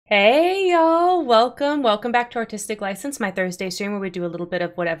Hey y'all, welcome back to Artistic License, my Thursday stream where we do a little bit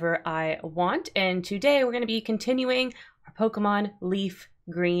of whatever I want. And today we're going to be continuing our Pokemon Leaf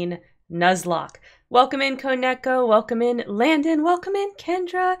Green Nuzlocke. Welcome in Koneko, welcome in Landon, welcome in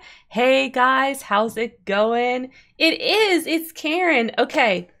Kendra. Hey guys, how's it going? It's Karen.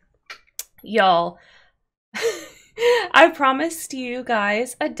 Okay, y'all. I promised you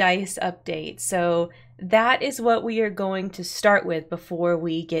guys a dice update, so that is what we are going to start with before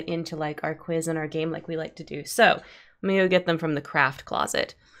we get into like our quiz and our game like we like to do. So let me go get them from the craft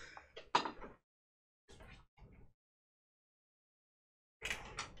closet.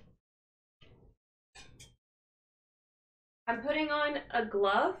 I'm putting on a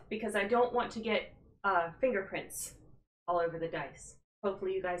glove because I don't want to get fingerprints all over the dice.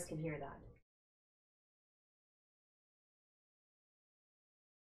 Hopefully you guys can hear that.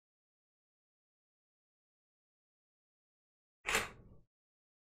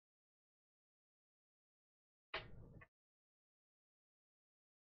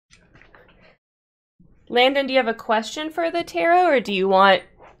 Landon, do you have a question for the tarot, or do you want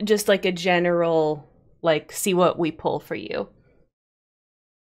just like a general, like, see what we pull for you?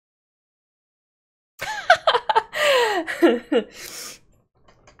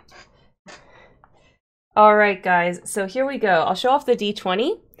 All right, guys, so here we go. I'll show off the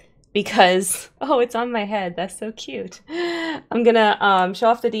D20 because, oh, it's on my head. That's so cute. I'm gonna show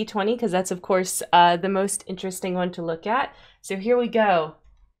off the D20 because that's, of course, the most interesting one to look at. So here we go.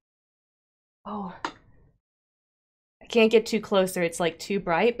 Oh, I can't get too close or it's like too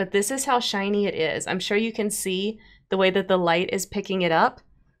bright, but this is how shiny it is. I'm sure you can see the way that the light is picking it up.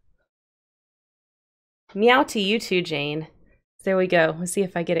 Meow to you too, Jane. There we go. Let's see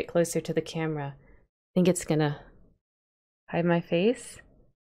if I get it closer to the camera. I think it's gonna hide my face.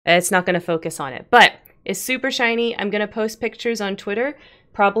 It's not gonna focus on it, but it's super shiny. I'm gonna post pictures on Twitter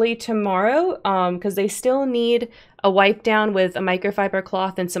probably tomorrow because they still need a wipe down with a microfiber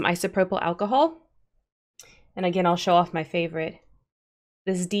cloth and some isopropyl alcohol. And again, I'll show off my favorite,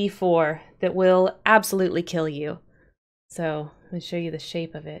 this D4 that will absolutely kill you. So let me show you the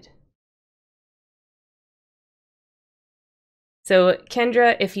shape of it. So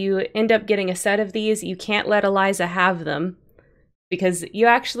Kendra, if you end up getting a set of these, you can't let Eliza have them because you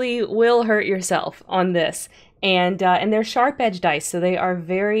actually will hurt yourself on this. And they're sharp edge dice, so they are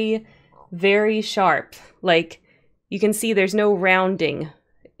very, very sharp. Like, you can see there's no rounding.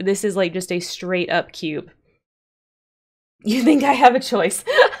 This is like just a straight up cube. You think I have a choice?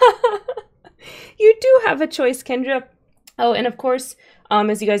 You do have a choice, Kendra. Oh, and of course,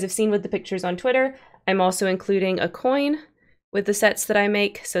 as you guys have seen with the pictures on Twitter, I'm also including a coin with the sets that I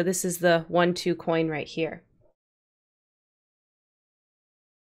make. So this is the 1-2 coin right here.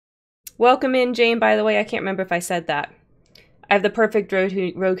 Welcome in, Jane, by the way. I can't remember if I said that. I have the perfect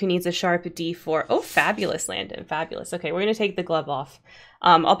rogue who needs a sharp D4. Oh, fabulous, Landon. Fabulous. Okay, we're going to take the glove off.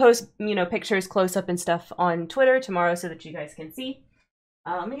 I'll post, pictures close up and stuff on Twitter tomorrow so that you guys can see.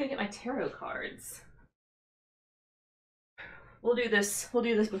 Let me go get my tarot cards. We'll do this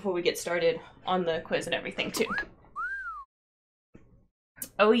before we get started on the quiz and everything too.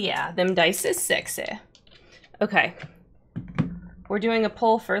 Oh yeah, them dice is sexy. Okay. We're doing a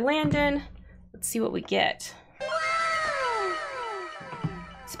poll for Landon. Let's see what we get.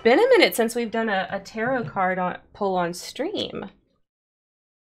 It's been a minute since we've done a tarot card pull on stream.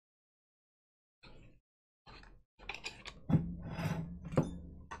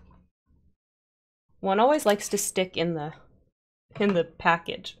 One always likes to stick in the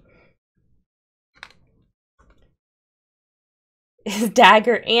package. It's a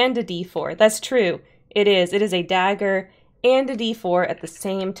dagger and a D4. That's true. It is. It is a dagger and a D4 at the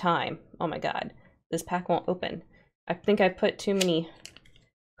same time. Oh my god. This pack won't open. I think I put too many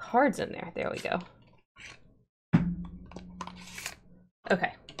cards in there. There we go.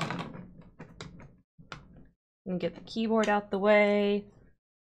 Okay. And get the keyboard out the way.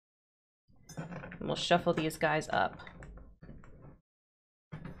 And we'll shuffle these guys up.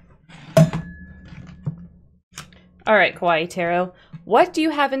 All right, Kawaii Tarot, what do you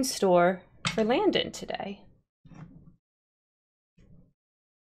have in store for Landon today?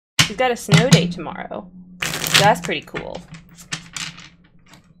 He's got a snow day tomorrow. That's pretty cool.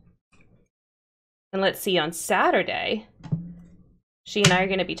 And let's see, on Saturday, she and I are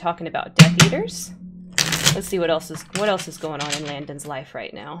going to be talking about Death Eaters. Let's see what else is going on in Landon's life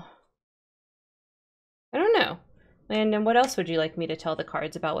right now. I don't know. Landon, what else would you like me to tell the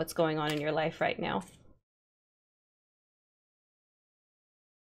cards about what's going on in your life right now?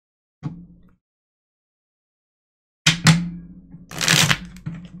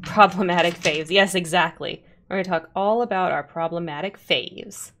 Problematic faves. Yes, exactly. We're going to talk all about our problematic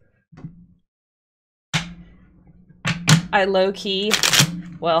faves. I low-key,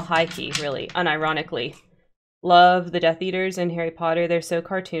 well, high-key, really, unironically, love the Death Eaters in Harry Potter. They're so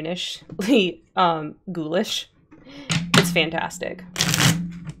cartoonishly ghoulish. It's fantastic.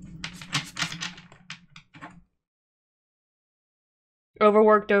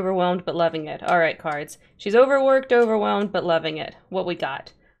 Overworked, overwhelmed, but loving it. All right, cards. She's overworked, overwhelmed, but loving it. What we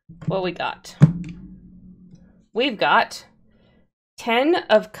got? What we got? We've got 10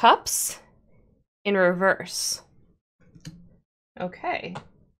 of Cups in reverse. Okay.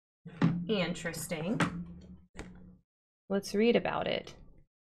 Interesting. Let's read about it.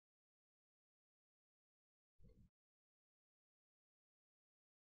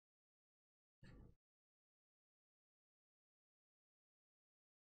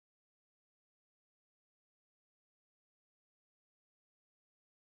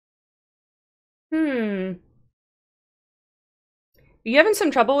 Are you having some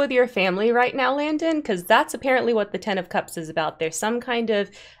trouble with your family right now, Landon? Because that's apparently what the Ten of Cups is about. There's some kind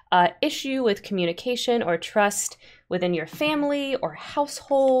of issue with communication or trust within your family or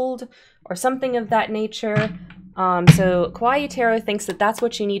household or something of that nature. So Kawaii Tarot thinks that that's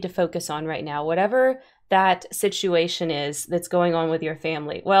what you need to focus on right now, whatever that situation is that's going on with your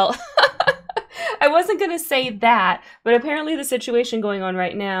family. Well, I wasn't going to say that, but apparently the situation going on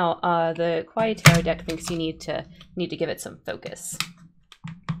right now, the Kawaii Tarot deck thinks you need to give it some focus.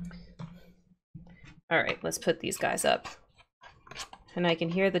 All right, let's put these guys up. And I can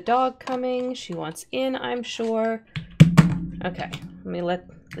hear the dog coming. She wants in, I'm sure. Okay, let me let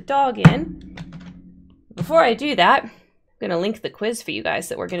the dog in. Before I do that, I'm going to link the quiz for you guys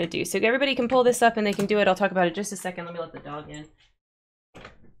that we're going to do. So everybody can pull this up and they can do it. I'll talk about it in just a second. Let me let the dog in.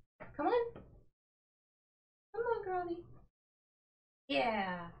 Come on. Come on, girlie.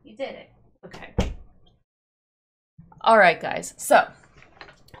 Yeah, you did it. Okay. All right, guys. So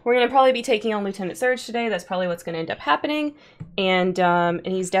we're going to probably be taking on Lieutenant Surge today. That's probably what's going to end up happening. And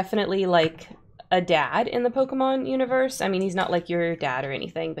he's definitely like a dad in the Pokemon universe. I mean, he's not like your dad or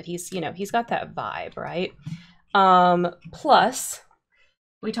anything, but he's, you know, he's got that vibe, right? Plus,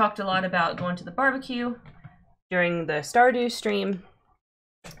 we talked a lot about going to the barbecue during the Stardew stream.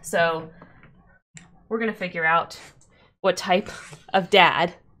 So we're going to figure out what type of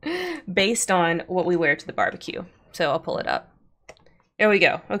dad based on what we wear to the barbecue. So I'll pull it up. There we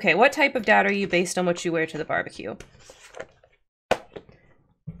go. Okay, what type of dad are you based on what you wear to the barbecue?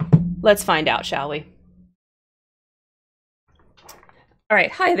 Let's find out, shall we? All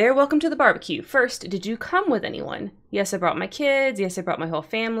right, hi there, welcome to the barbecue. First, did you come with anyone? Yes, I brought my kids. Yes, I brought my whole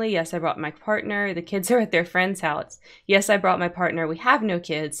family. Yes, I brought my partner. The kids are at their friend's house. Yes, I brought my partner. We have no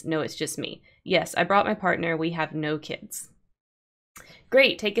kids. No, it's just me. Yes, I brought my partner. We have no kids.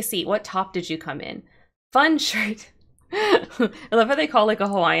 Great, take a seat. What top did you come in? Fun shirt. I love how they call like a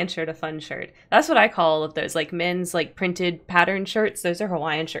Hawaiian shirt a fun shirt. That's what I call all of those, like men's like printed pattern shirts. Those are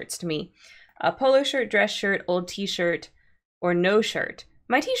Hawaiian shirts to me. A polo shirt, dress shirt, old t-shirt, or no shirt.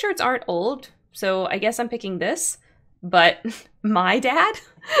 My t-shirts aren't old, so I guess I'm picking this. But my dad?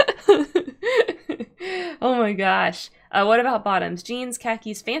 Oh my gosh. What about bottoms? Jeans,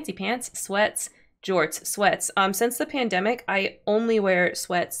 khakis, fancy pants, sweats, jorts, sweats. Since the pandemic, I only wear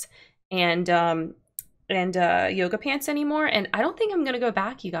sweats and yoga pants anymore, and I don't think I'm gonna go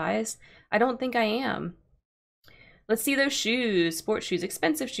back, you guys. I don't think I am. Let's see those shoes. Sports shoes,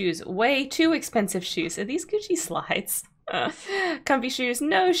 expensive shoes, way too expensive shoes. Are these Gucci slides? Comfy shoes,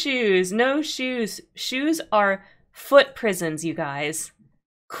 no shoes, no shoes. Shoes are foot prisons, you guys.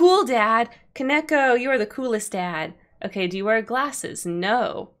 Cool dad. Kaneko, you are the coolest dad. Okay, do you wear glasses?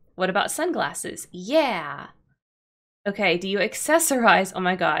 No. What about sunglasses? Yeah. Okay, do you accessorize? Oh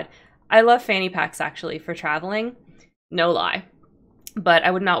my god. I love fanny packs, actually, for traveling. No lie. But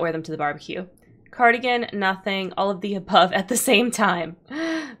I would not wear them to the barbecue. Cardigan, nothing, all of the above at the same time.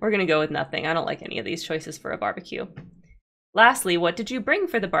 We're going to go with nothing. I don't like any of these choices for a barbecue. Lastly, what did you bring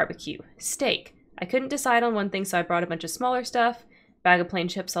for the barbecue? Steak. I couldn't decide on one thing, so I brought a bunch of smaller stuff. Bag of plain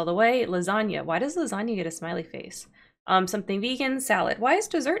chips all the way. Lasagna. Why does lasagna get a smiley face? Something vegan. Salad. Why is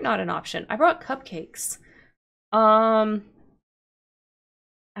dessert not an option? I brought cupcakes.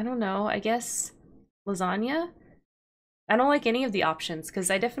 I don't know, I guess lasagna? I don't like any of the options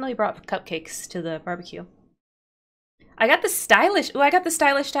because I definitely brought cupcakes to the barbecue. I got the stylish, I got the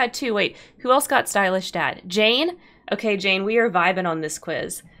stylish dad too. Wait, who else got stylish dad? Jane? Okay, Jane, we are vibing on this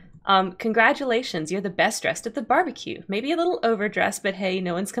quiz. Congratulations, you're the best dressed at the barbecue. Maybe a little overdressed, but hey,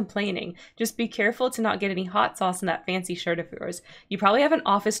 no one's complaining. Just be careful to not get any hot sauce in that fancy shirt of yours. You probably have an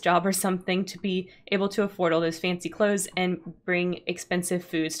office job or something to be able to afford all those fancy clothes and bring expensive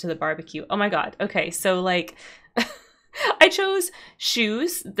foods to the barbecue. Oh my god. Okay, so like, I chose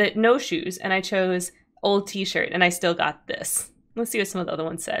shoes, no shoes, and I chose old t-shirt, and I still got this. Let's see what some of the other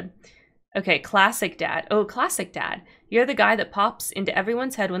ones said. Okay, classic dad. Oh, classic dad. You're the guy that pops into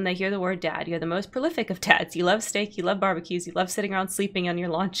everyone's head when they hear the word dad. You're the most prolific of dads. You love steak, you love barbecues, you love sitting around sleeping on your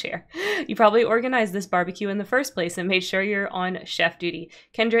lawn chair. You probably organized this barbecue in the first place and made sure you're on chef duty.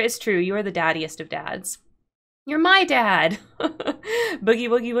 Kendra, it's true. You are the daddiest of dads. You're my dad. Boogie,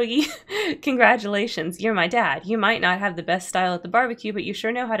 woogie, woogie. Congratulations, you're my dad. You might not have the best style at the barbecue, but you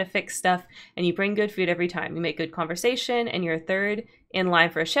sure know how to fix stuff, and you bring good food every time. You make good conversation, and you're third in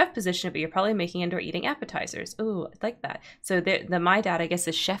line for a chef position, but you're probably making indoor eating appetizers. Ooh, I like that. So the my dad, I guess,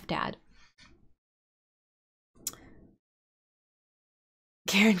 is chef dad.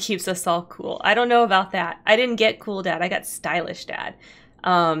 Karen keeps us all cool. I don't know about that. I didn't get cool dad. I got stylish dad.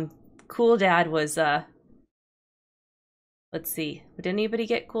 Cool dad was let's see. Did anybody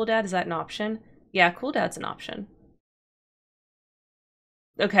get cool dad? Is that an option? Yeah, cool dad's an option.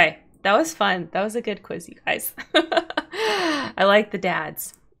 Okay, that was fun. That was a good quiz, you guys. I like the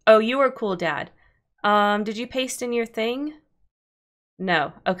dads. Oh, you were cool dad. Did you paste in your thing?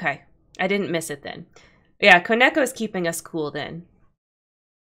 No. Okay. I didn't miss it then. Yeah, Koneko's keeping us cool then.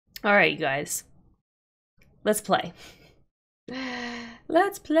 All right, you guys. Let's play.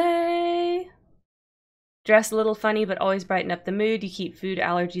 Let's play. Dress a little funny, but always brighten up the mood. You keep food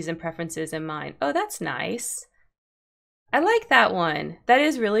allergies and preferences in mind. Oh, that's nice. I like that one. That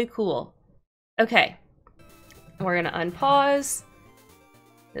is really cool. Okay. We're gonna unpause.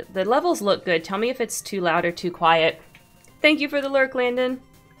 The levels look good. Tell me if it's too loud or too quiet. Thank you for the lurk, Landon.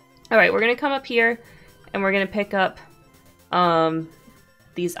 All right, we're gonna come up here and we're gonna pick up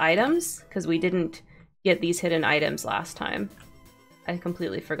these items because we didn't get these hidden items last time. I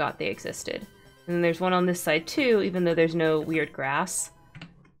completely forgot they existed. And then there's one on this side too, even though there's no weird grass.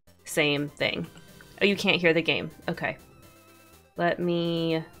 Same thing. Oh, you can't hear the game. Okay. Let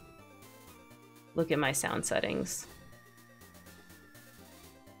me look at my sound settings.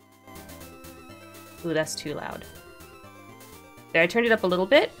 Ooh, that's too loud. There, I turned it up a little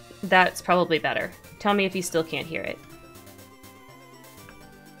bit. That's probably better. Tell me if you still can't hear it.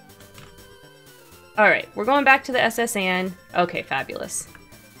 Alright, we're going back to the SSN. Okay, fabulous.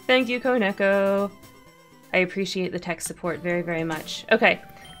 Thank you, Koneko. I appreciate the tech support very, very much. Okay,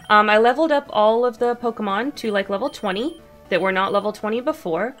 I leveled up all of the Pokemon to like level 20 that were not level 20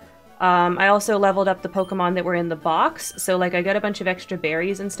 before. I also leveled up the Pokemon that were in the box. So like I got a bunch of extra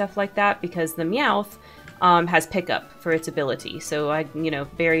berries and stuff like that because the Meowth has pickup for its ability. So I, you know,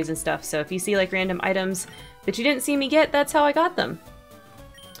 berries and stuff. So if you see like random items that you didn't see me get, that's how I got them.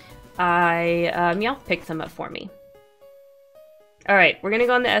 Meowth picked them up for me. Alright, we're gonna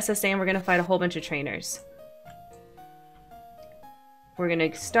go on the SSA and we're gonna fight a whole bunch of trainers. We're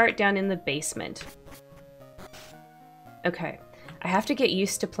gonna start down in the basement. Okay, I have to get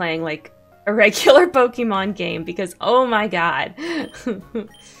used to playing like a regular Pokemon game because oh my god. Did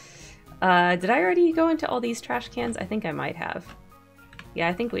I already go into all these trash cans? I think I might have. Yeah,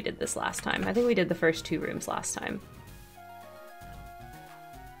 I think we did this last time. I think we did the first 2 rooms last time.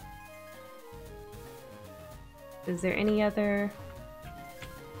 Is there any other...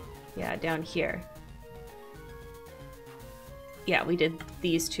 Yeah, down here. Yeah, we did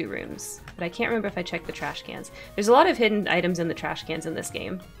these 2 rooms. But I can't remember if I checked the trash cans. There's a lot of hidden items in the trash cans in this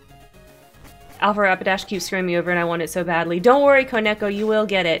game. Alpha Rapidash keeps screwing me over and I want it so badly. Don't worry, Koneko, you will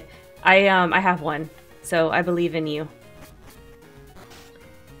get it. I have one. So I believe in you.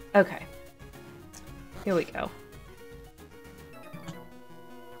 Okay. Here we go.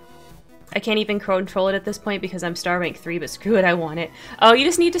 I can't even control it at this point because I'm star rank 3, but screw it, I want it. Oh, you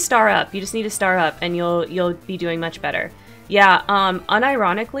just need to star up. You just need to star up and you'll be doing much better. Yeah,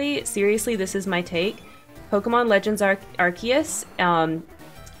 unironically, seriously, this is my take. Pokemon Legends Arceus,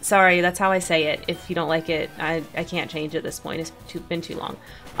 sorry, that's how I say it. If you don't like it, I can't change at this point. It's been too long.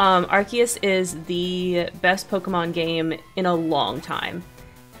 Arceus is the best Pokemon game in a long time.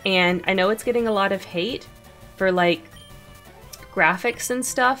 And I know it's getting a lot of hate for, like, graphics and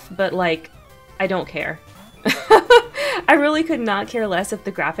stuff, but like I don't care. I really could not care less if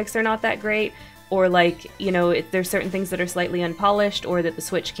the graphics are not that great, or like, you know, there's certain things that are slightly unpolished or that the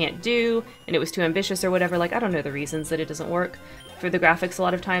Switch can't do and it was too ambitious or whatever. Like, I don't know the reasons that it doesn't work for the graphics a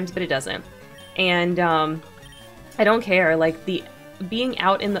lot of times, but it doesn't. And I don't care. Like, the being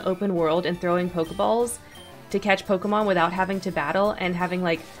out in the open world and throwing Pokeballs to catch Pokemon without having to battle and having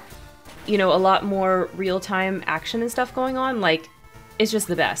like, you know, a lot more real-time action and stuff going on, like, it's just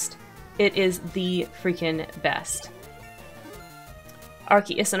the best. It is the freaking best.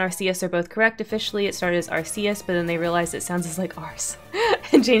 Arceus and Arceus are both correct. Officially, it started as Arceus, but then they realized it sounds just like ours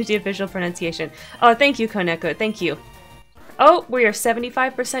and changed the official pronunciation. Oh, thank you, Koneko. Thank you. Oh, we are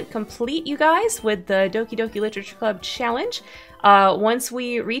 75% complete, you guys, with the Doki Doki Literature Club challenge. Once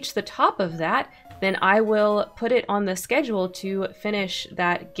we reach the top of that, then I will put it on the schedule to finish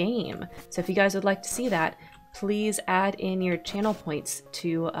that game. So if you guys would like to see that, please add in your channel points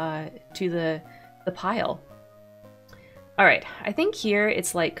to the pile. All right, I think here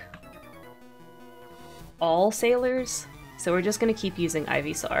it's like all sailors, so we're just gonna keep using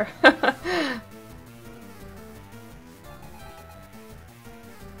Ivysaur.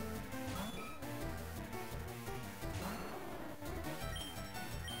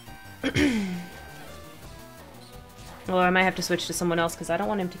 Well, I might have to switch to someone else because I don't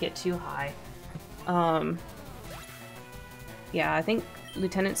want him to get too high. Yeah, I think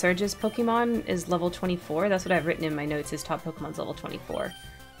Lieutenant Surge's Pokemon is level 24. That's what I've written in my notes. His top Pokemon's level 24.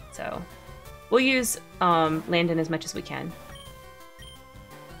 So we'll use Landon as much as we can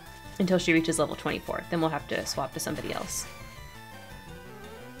until she reaches level 24. Then we'll have to swap to somebody else.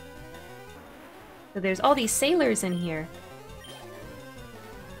 So there's all these sailors in here.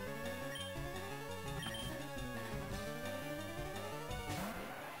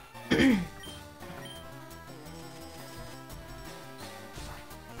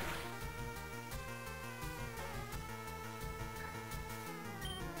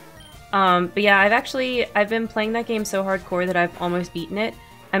 But yeah, I've been playing that game so hardcore that I've almost beaten it.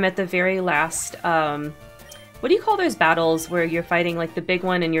 I'm at the very last, what do you call those battles where you're fighting like the big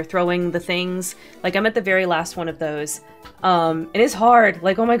one and you're throwing the things? Like I'm at the very last one of those. It is hard,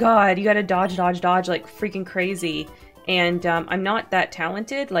 like oh my god, you gotta dodge, dodge, dodge like freaking crazy. And I'm not that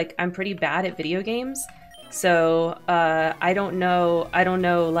talented, like I'm pretty bad at video games. So I don't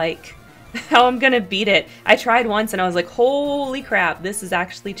know like how I'm gonna beat it. I tried once and I was like, holy crap, this is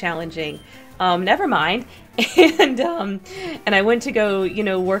actually challenging. Never mind. And I went to go, you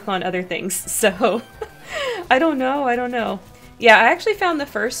know, work on other things. So I don't know. Yeah, I actually found the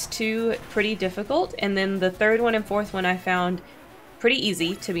first two pretty difficult, and then the third one and fourth one I found pretty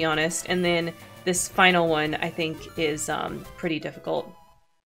easy, to be honest. And then this final one I think is pretty difficult.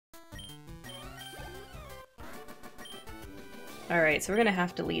 Alright, so we're gonna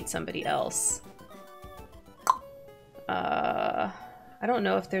have to lead somebody else. I don't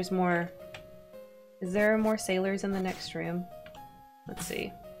know if there's more... Is there more sailors in the next room? Let's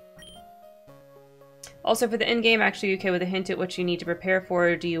see. Also, for the endgame, actually okay with a hint at what you need to prepare for,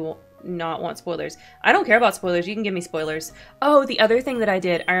 or do you not want spoilers? I don't care about spoilers, you can give me spoilers. Oh, the other thing that I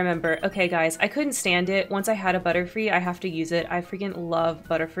did, I remember. Okay, guys, I couldn't stand it. Once I had a Butterfree, I have to use it. I freaking love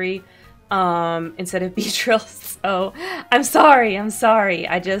Butterfree. Instead of Beatrill, so I'm sorry.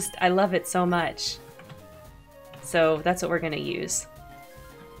 I love it so much. So that's what we're gonna use.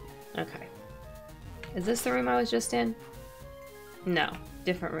 Okay. Is this the room I was just in? No,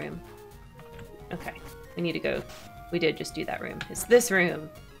 different room. Okay, we need to go. We did just do that room. It's this room.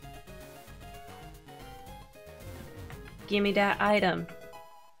 Give me that item.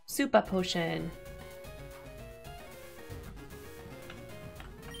 Super potion.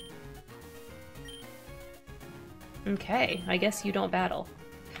 Okay, I guess you don't battle.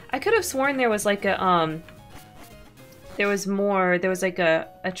 I could have sworn there was like a, there was like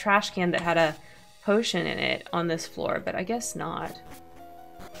a trash can that had a potion in it on this floor, but I guess not.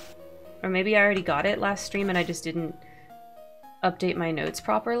 Or maybe I already got it last stream and I just didn't update my notes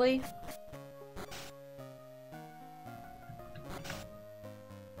properly.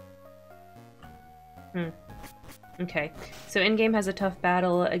 Okay, so in-game has a tough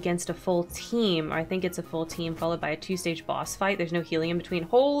battle against a full team. Or I think it's a full team followed by a 2-stage boss fight. There's no healing in between.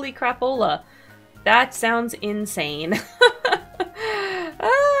 Holy crapola! That sounds insane.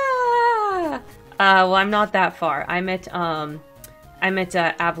 Well, I'm not that far. I'm at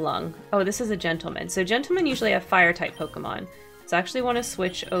Avalung. Oh, this is a gentleman. So gentlemen usually have fire-type Pokemon. So I actually want to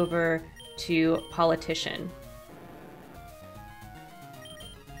switch over to Politician.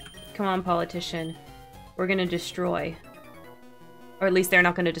 Come on, Politician. We're gonna destroy. Or at least they're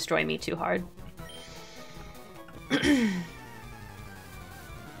not gonna destroy me too hard.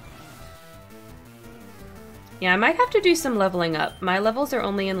 Yeah, I might have to do some leveling up. My levels are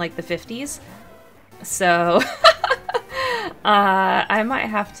only in like the 50s. So I might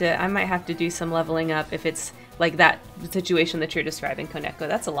have to do some leveling up if it's like that situation that you're describing, Koneko.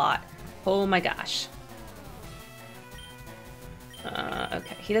 That's a lot. Oh my gosh.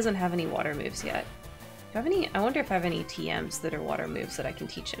 Okay, he doesn't have any water moves yet. Do I have any? I wonder if I have any TMs that are water moves that I can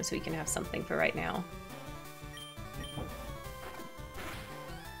teach him so he can have something for right now.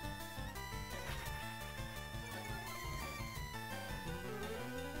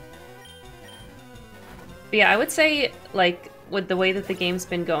 But yeah, I would say, like, with the way that the game's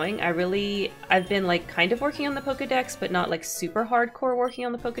been going, I've been like kind of working on the Pokedex, but not like super hardcore working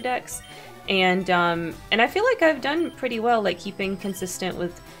on the Pokedex. And I feel like I've done pretty well, like keeping consistent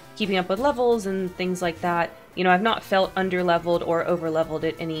with keeping up with levels and things like that. You know, I've not felt under-leveled or over-leveled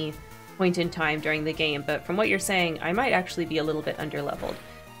at any point in time during the game, but from what you're saying, I might actually be a little bit under-leveled.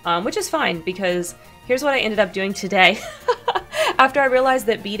 Which is fine, because here's what I ended up doing today. After I realized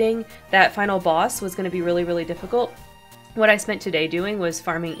that beating that final boss was going to be really, really difficult, what I spent today doing was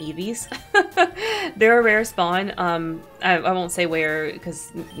farming Eevees. They're a rare spawn. I won't say where,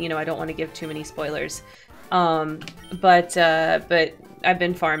 because, you know, I don't want to give too many spoilers. But I've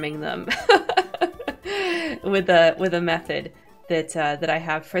been farming them with a method that I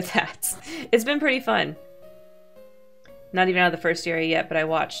have for that. It's been pretty fun. Not even out of the first area yet, but I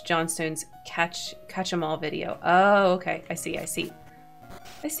watched Johnstone's catch 'em all video. Oh, okay. I see.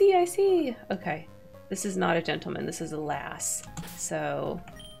 Okay. This is not a gentleman. This is a lass. So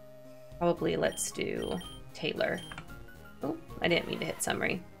probably let's do Taylor. Oh, I didn't mean to hit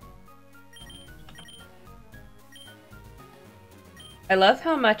summary. I love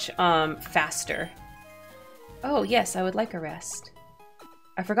how much faster. Oh, yes, I would like a rest.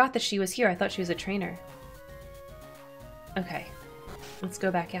 I forgot that she was here. I thought she was a trainer. Okay, let's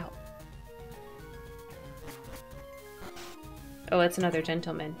go back out. Oh, it's another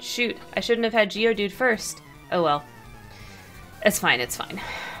gentleman. Shoot, I shouldn't have had Geodude first. Oh well. It's fine, it's fine.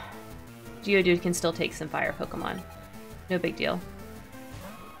 Geodude can still take some fire Pokemon. No big deal.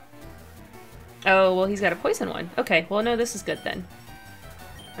 Oh, well, he's got a poison one. Okay, well, no, this is good then.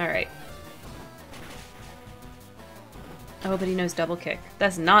 Alright. Oh, but he knows double kick.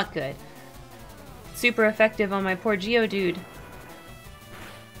 That's not good. Super effective on my poor Geodude.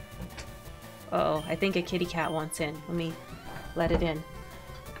 Uh-oh, I think a kitty cat wants in. Let me let it in.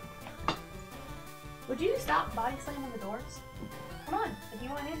 Would you stop body slamming the doors? Come on, if you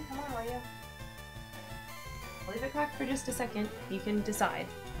want in, come on, Wario. I'll leave it cracked for just a second. You can decide.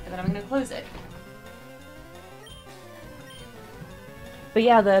 And then I'm gonna close it. But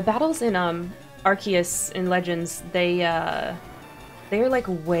yeah, the battles in Arceus and Legends, they're like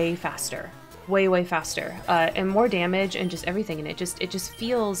way faster. Way faster. And more damage and just everything, and it just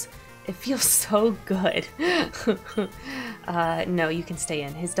feels so good. No, you can stay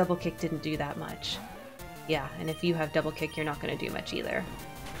in. His double kick didn't do that much. Yeah, and if you have double kick, you're not going to do much either.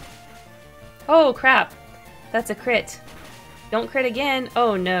 Oh, crap. That's a crit. Don't crit again.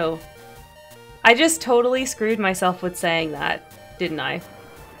 Oh, no. I just totally screwed myself with saying that, didn't I?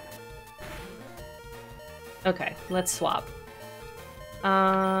 Okay, let's swap.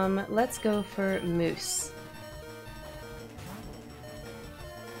 Let's go for Moose.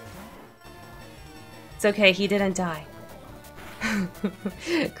 It's okay, he didn't die.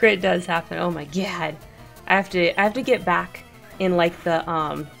 Crit does happen. Oh my god. I have to get back in like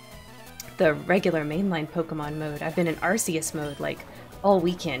the regular mainline Pokemon mode. I've been in Arceus mode like all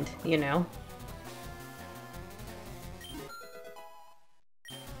weekend, you know.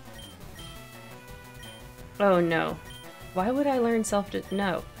 Oh no. Why would I learn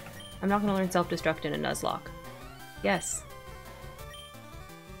no. I'm not gonna learn self-destruct in a Nuzlocke. Yes.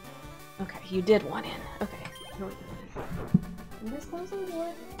 Okay, you did want in. Okay. I'm just closing the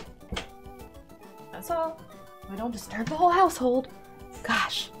door. That's all. I don't disturb the whole household.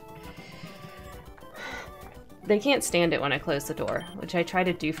 Gosh. They can't stand it when I close the door, which I try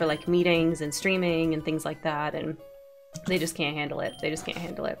to do for like meetings and streaming and things like that, and they just can't handle it. They just can't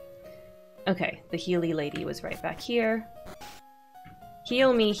handle it. Okay, the Healy lady was right back here.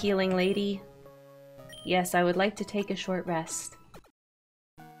 Heal me, healing lady. Yes, I would like to take a short rest.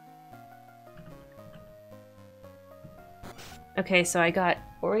 Okay, so I got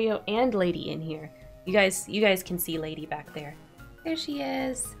Oreo and Lady in here. You guys can see Lady back there. There she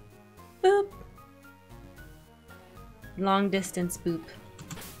is. Boop. Long distance boop.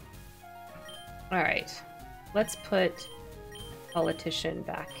 Alright. Let's put Politician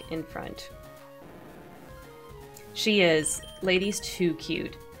back in front. She is. Lady's too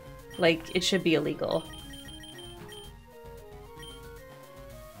cute. Like, it should be illegal.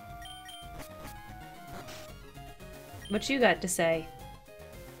 What you got to say?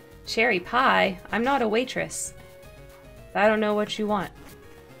 Cherry pie? I'm not a waitress. I don't know what you want.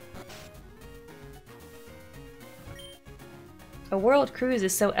 A world cruise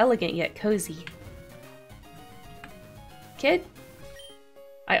is so elegant yet cozy. Kid?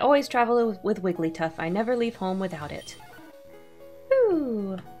 I always travel with Wigglytuff. I never leave home without it.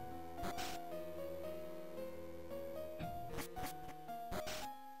 Ooh.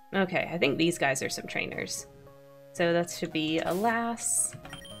 Okay, I think these guys are some trainers. So that should be a lass.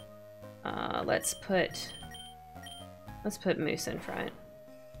 Let's put Let's put Moose in front.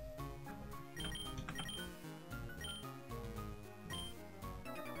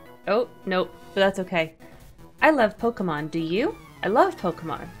 Oh, nope, but that's okay. I love Pokemon, do you? I love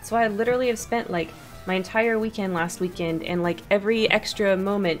Pokemon. So I literally have spent like my entire weekend last weekend and like every extra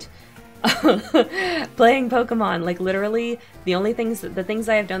moment playing Pokemon. Like literally the only things, the things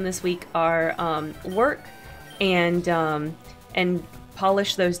I have done this week are work and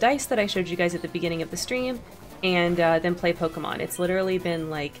polish those dice that I showed you guys at the beginning of the stream and then play Pokemon. It's literally been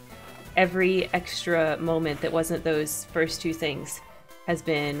like every extra moment that wasn't those first two things has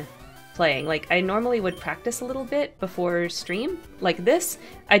been playing. Like I normally would practice a little bit before stream. Like this,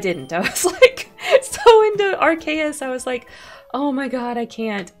 I didn't. I was like so into Arceus. I was like, oh my god, I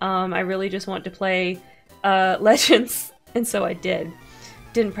can't. I really just want to play Legends. And so I did.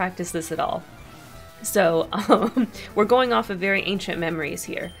 Didn't practice this at all. So we're going off of very ancient memories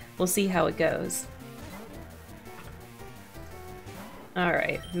here. We'll see how it goes.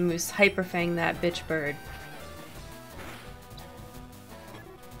 Alright, Moose hyperfang that bitch bird.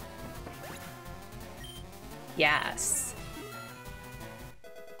 Yes.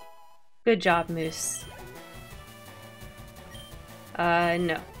 Good job, Moose.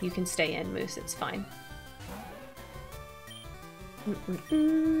 No. You can stay in, Moose. It's fine. Oh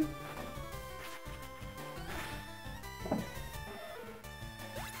no.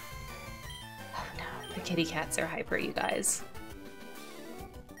 The kitty cats are hyper, you guys.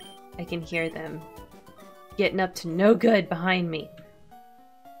 I can hear them getting up to no good behind me.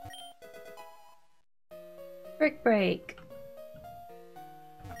 Brick break.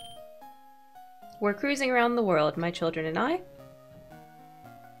 We're cruising around the world, my children and I.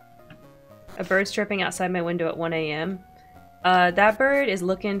 A bird's chirping outside my window at 1 a.m. That bird is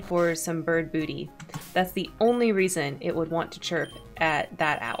looking for some bird booty. That's the only reason it would want to chirp at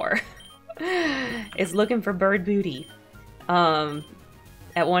that hour. It's looking for bird booty.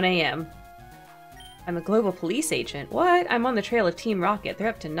 At 1 a.m. I'm a global police agent. What? I'm on the trail of Team Rocket. They're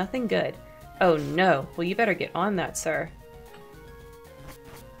up to nothing good. Oh no. Well, you better get on that, sir.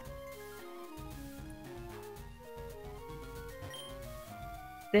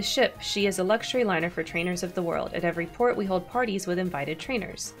 This ship, she is a luxury liner for trainers of the world. At every port, we hold parties with invited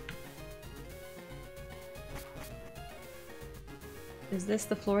trainers. Is this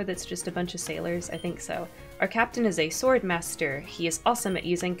the floor that's just a bunch of sailors? I think so. Our captain is a sword master. He is awesome at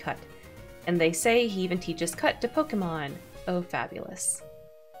using cut. And they say he even teaches cut to Pokemon. Oh, fabulous.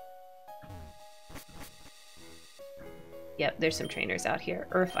 Yep, there's some trainers out here.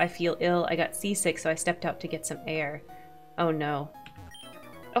 Urf, I feel ill. I got seasick, so I stepped out to get some air. Oh no.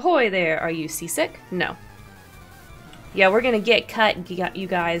 Ahoy there! Are you seasick? No. Yeah, we're gonna get cut, you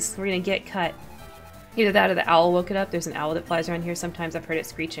guys. We're gonna get cut. Either that or the owl woke it up. There's an owl that flies around here. Sometimes I've heard it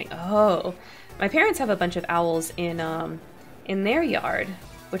screeching. Oh. My parents have a bunch of owls in their yard,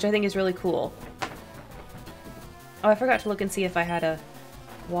 which I think is really cool. Oh, I forgot to look and see if I had a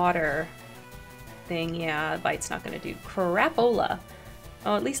water thing. Yeah, bite's not gonna do crapola.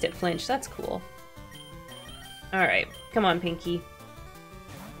 Oh, at least it flinched. That's cool. Alright. Come on, Pinky.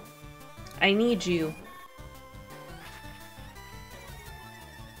 I need you.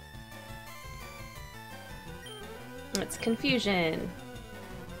 It's confusion.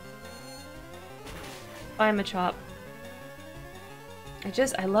 Bye, Machop.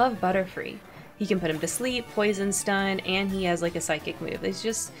 I love Butterfree. He can put him to sleep, poison, stun, and he has like a psychic move. It's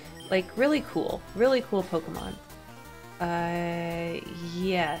just like really cool Pokemon.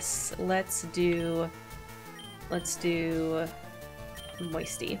 Yes, let's do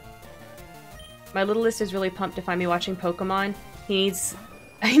Moisty. My littlest is really pumped to find me watching Pokemon. He needs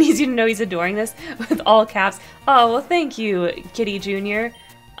you to know he's adoring this with all caps. Oh, well, thank you, Kitty Jr.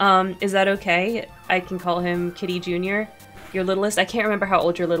 Is that okay? I can call him Kitty Jr. Your littlest? I can't remember how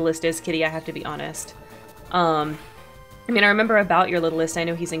old your littlest is, Kitty, I have to be honest. I mean, I remember about your littlest. I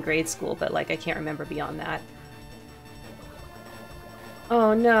know he's in grade school, but, like, I can't remember beyond that.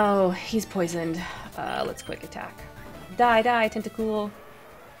 Oh, no. He's poisoned. Let's quick attack. Die, Tentacool.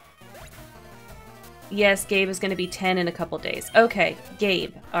 Yes, Gabe is going to be 10 in a couple days. Okay,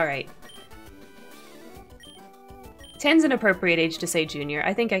 Gabe. Alright. 10's an appropriate age to say junior.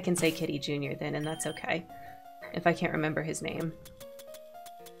 I think I can say Kitty Jr. then, and that's okay. If I can't remember his name.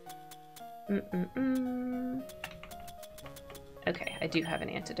 Okay, I do have an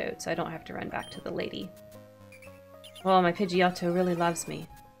antidote, so I don't have to run back to the lady. Oh, my Pidgeotto really loves me.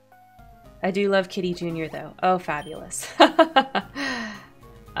 I do love Kitty Jr. though. Oh, fabulous.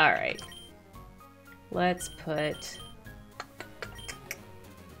 Alright. Let's put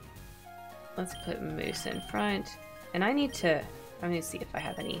Moose in front. And I'm gonna see if I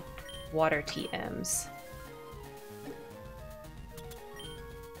have any water TMs.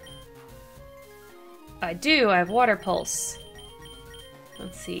 I do. I have water pulse.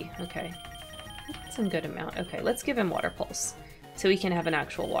 Let's see. Okay. That's some good amount. Okay, let's give him water pulse so he can have an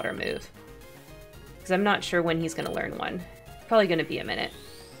actual water move. Because I'm not sure when he's going to learn one. Probably going to be a minute.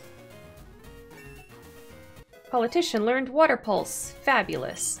 Politician learned water pulse.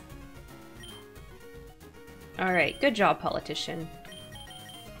 Fabulous. Alright, good job, politician.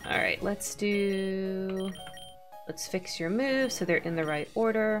 Alright, let's fix your moves so they're in the right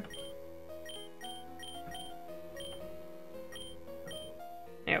order.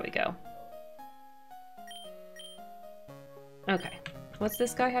 There we go. Okay. What's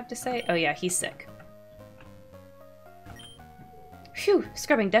this guy have to say? Oh yeah, he's sick. Phew,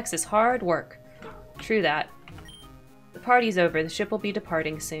 scrubbing decks is hard work. True that. The party's over. The ship will be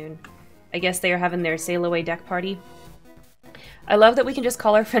departing soon. I guess they are having their sail away deck party. I love that we can just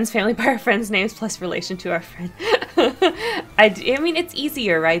call our friends' family by our friends' names plus relation to our friend. I mean, it's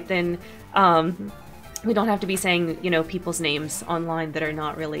easier, right, than we don't have to be saying, you know, people's names online that are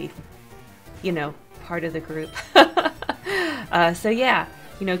not really, you know, part of the group. So yeah,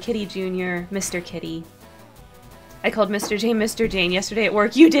 you know, Kitty Jr., Mr. Kitty. I called Mr. Jane yesterday at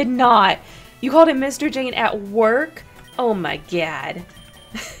work. You did not! You called him Mr. Jane at work? Oh my god.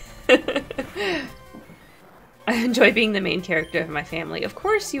 I enjoy being the main character of my family. Of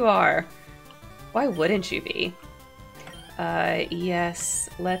course you are. Why wouldn't you be? Yes,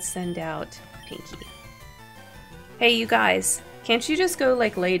 let's send out Pinky. Hey, you guys, can't you just go,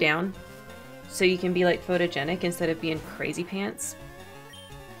 like, lay down? So you can be, like, photogenic instead of being crazy pants?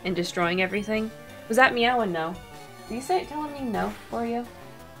 And destroying everything? Was that meowing no? Are you telling me no for you?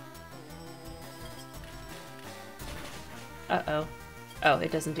 Uh-oh. Oh,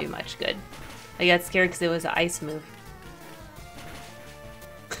 it doesn't do much good. I got scared because it was an ice move.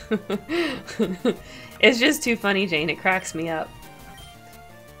 It's just too funny, Jane. It cracks me up.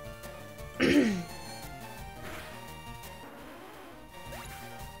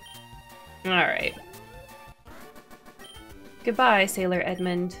 Alright. Goodbye, Sailor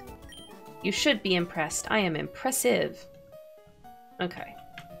Edmund. You should be impressed. I am impressive. Okay.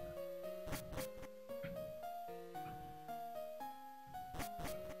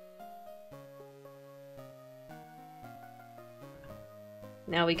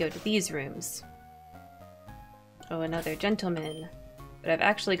 Now we go to these rooms. Oh, another gentleman. But I've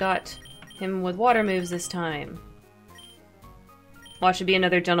actually got him with water moves this time. Watch it be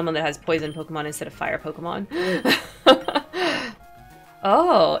another gentleman that has poison Pokemon instead of fire Pokemon.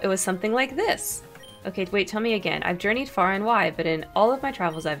 Oh, it was something like this. Okay, wait, tell me again. I've journeyed far and wide, but in all of my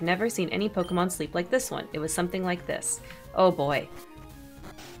travels I've never seen any Pokemon sleep like this one. It was something like this. Oh boy.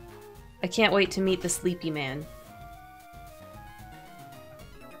 I can't wait to meet the sleepy man.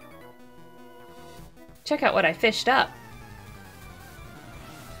 Check out what I fished up.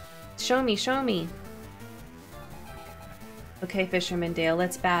 Show me, show me. Okay, Fisherman Dale,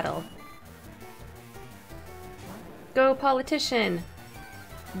 let's battle. Go, politician!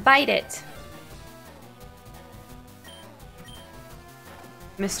 Bite it!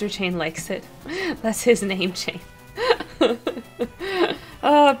 Mr. Jane likes it. That's his name, Jane.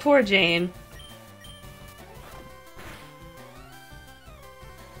 Oh, poor Jane.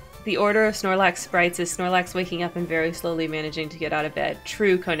 The order of Snorlax sprites is Snorlax waking up and very slowly managing to get out of bed.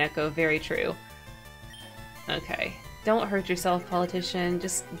 True, Koneko, very true. Okay. Don't hurt yourself, politician.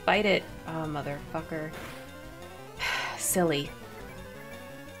 Just bite it. Oh, motherfucker. Silly.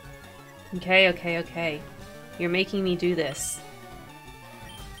 Okay, okay, okay. You're making me do this.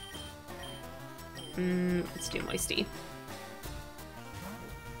 Let's do Moisty.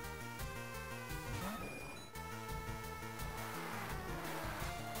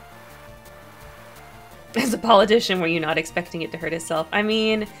 As a politician, were you not expecting it to hurt itself? I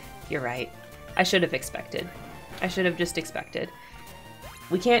mean, you're right. I should have expected. I should have just expected.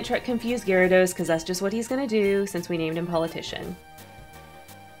 We can't confuse Gyarados because that's just what he's gonna do since we named him politician.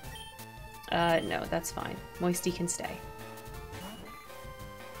 No, that's fine. Moisty can stay.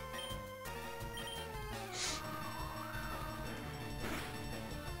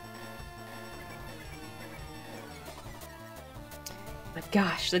 My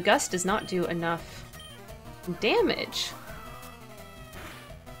gosh, the gust does not do enough damage.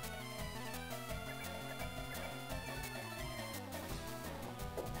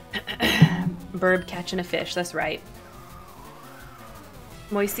 Burb catching a fish, that's right.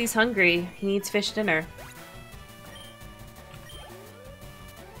 Moisty's hungry. He needs fish dinner.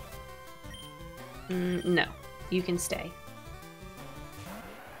 No, you can stay.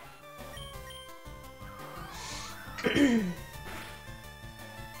 So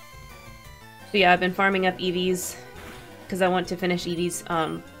yeah, I've been farming up Eevee's because I want to finish Eevee's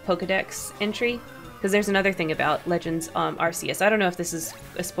Pokedex entry. Because there's another thing about Legends Arceus. I don't know if this is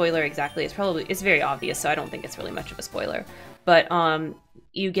a spoiler exactly. It's very obvious, so I don't think it's really much of a spoiler. But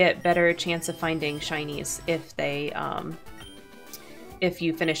you get better chance of finding shinies if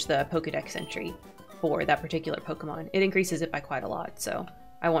you finish the Pokedex entry for that particular Pokemon. It increases it by quite a lot, so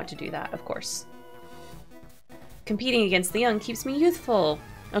I want to do that, of course. Competing against the young keeps me youthful.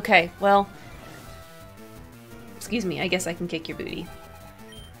 Okay, well, excuse me, I guess I can kick your booty.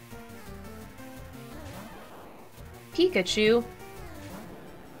 Pikachu?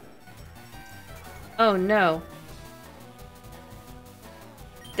 Oh no.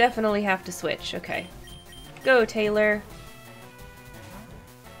 Definitely have to switch, okay. Go, Taylor.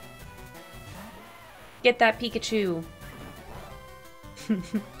 Get that Pikachu.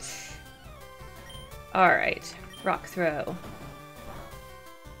 Alright, rock throw.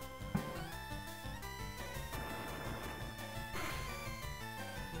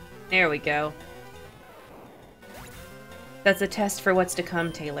 There we go. That's a test for what's to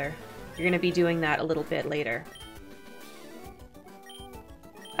come, Taylor. You're gonna be doing that a little bit later.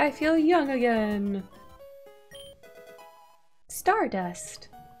 I feel young again! Stardust!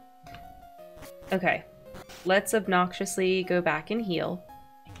 Okay, let's obnoxiously go back and heal.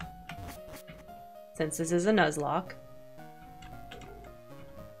 Since this is a Nuzlocke.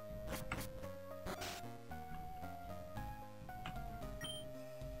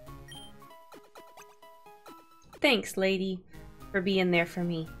 Thanks, lady, for being there for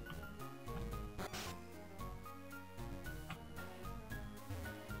me.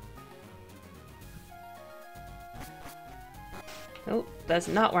 Oh, that's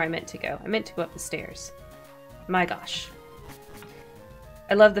not where I meant to go. I meant to go up the stairs. My gosh.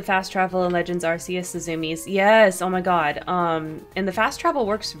 I love the fast travel in Legends Arceus, the zoomies. Yes, oh my god. And the fast travel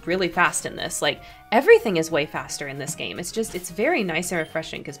works really fast in this. Like, everything is way faster in this game. It's very nice and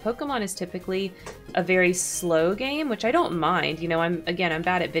refreshing, because Pokemon is typically a very slow game, which I don't mind. You know, I'm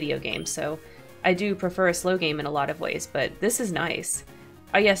bad at video games, so I do prefer a slow game in a lot of ways, but this is nice.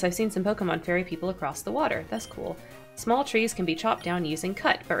 Oh yes, I've seen some Pokemon ferry people across the water. That's cool. Small trees can be chopped down using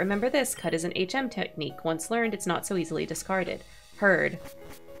cut, but remember this, cut is an HM technique. Once learned, it's not so easily discarded. Heard.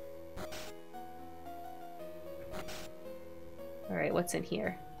 Alright, what's in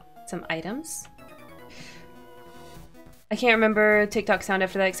here? Some items. I can't remember TikTok sound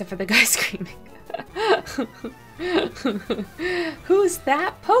after that except for the guy screaming. Who's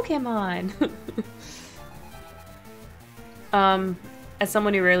that Pokemon? As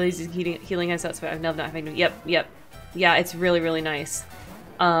someone who rarely uses healing items, so I've never having to. Yep. Yeah, it's really, really nice.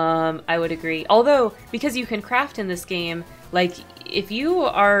 I would agree. Although, because you can craft in this game, like, if you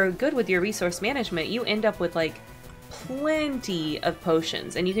are good with your resource management, you end up with, like, plenty of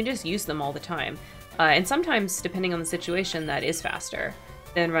potions, and you can just use them all the time. And sometimes, depending on the situation, that is faster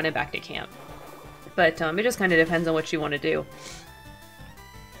than running back to camp. But it just kind of depends on what you want to do.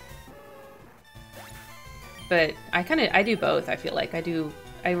 But I do both, I feel like.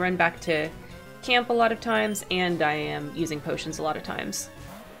 I run back to camp a lot of times, and I am using potions a lot of times.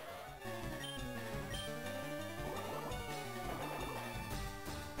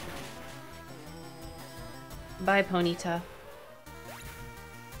 Bye, Ponyta.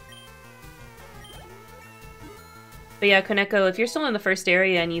 But yeah, Koneko, if you're still in the first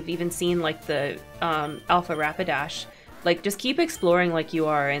area and you've even seen, like, the Alpha Rapidash, like, just keep exploring like you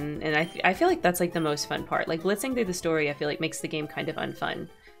are, and I feel like that's, like, the most fun part. Like, blitzing through the story, I feel like, makes the game kind of unfun.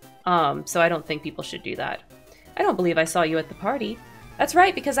 So I don't think people should do that. I don't believe I saw you at the party. That's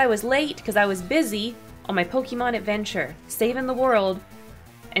right, because I was late, because I was busy on my Pokemon adventure, saving the world,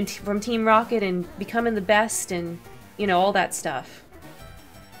 and from Team Rocket, and becoming the best, and, you know, all that stuff.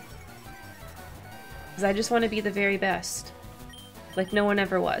 Because I just want to be the very best. Like no one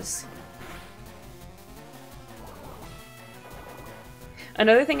ever was.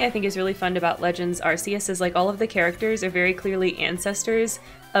 Another thing I think is really fun about Legends Arceus is, like, all of the characters are very clearly ancestors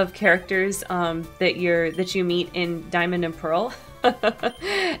of characters that you meet in Diamond and Pearl,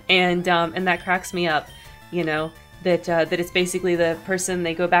 and that cracks me up, you know, that it's basically the person,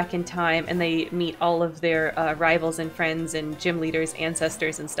 they go back in time and they meet all of their rivals and friends and gym leaders,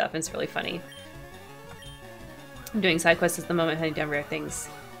 ancestors and stuff, and it's really funny. I'm doing side quests at the moment, hunting down rare things.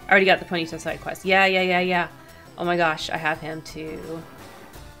 I already got the Ponyta side quest. Yeah. Oh my gosh, I have him too.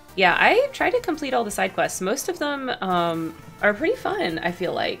 Yeah, I try to complete all the side quests. Most of them are pretty fun, I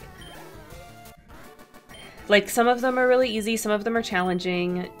feel like. Like, some of them are really easy, some of them are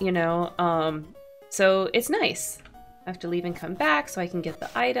challenging, you know, so it's nice. I have to leave and come back so I can get the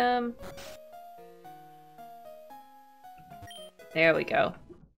item. There we go.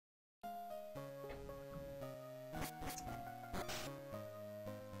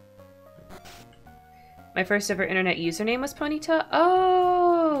 My first ever internet username was Ponyta?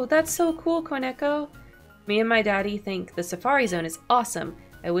 Oh, that's so cool, Koneko. Me and my daddy think the Safari Zone is awesome.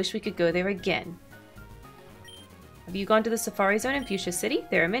 I wish we could go there again. Have you gone to the Safari Zone in Fuchsia City?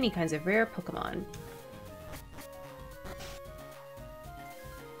 There are many kinds of rare Pokemon.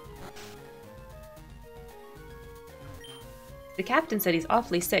 The captain said he's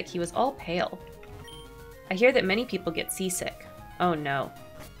awfully sick. He was all pale. I hear that many people get seasick. Oh no.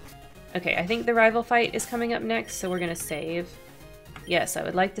 Okay, I think the rival fight is coming up next, so we're gonna save. Yes, I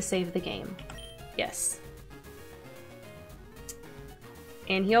would like to save the game. Yes.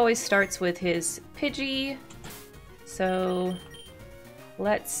 And he always starts with his Pidgey. So,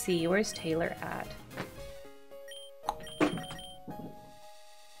 let's see. Where's Taylor at?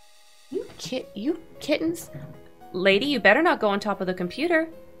 You kittens. Lady, you better not go on top of the computer.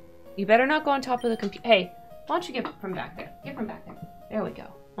 You better not go on top of the computer. Hey, why don't you get from back there? Get from back there. There we go.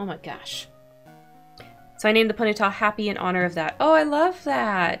 Oh my gosh. So I named the Ponyta Happy in honor of that. Oh, I love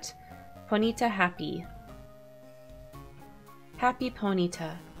that. Ponyta Happy. Happy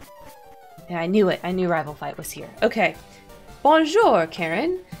Ponyta. Yeah, I knew it. I knew Rival Fight was here. Okay. Bonjour,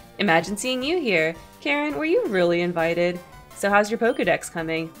 Karen. Imagine seeing you here. Karen, were you really invited? So how's your Pokedex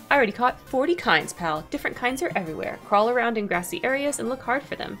coming? I already caught 40 kinds, pal. Different kinds are everywhere. Crawl around in grassy areas and look hard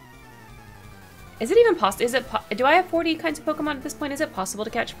for them. Is it even possible? Do I have 40 kinds of Pokemon at this point? Is it possible to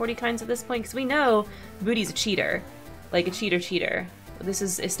catch 40 kinds at this point? Because we know Booty's a cheater. Like a cheater. This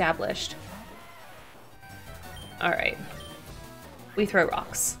is established. Alright. We throw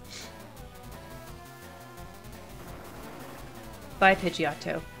rocks. Bye,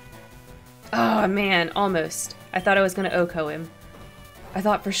 Pidgeotto. Oh man, almost. I thought I was gonna Oko him. I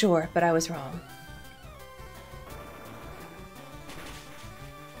thought for sure, but I was wrong.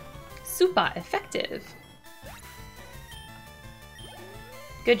 Super effective.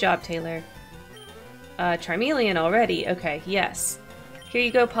 Good job, Taylor. Charmeleon already. Okay, yes. Here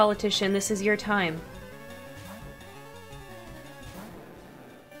you go, politician. This is your time.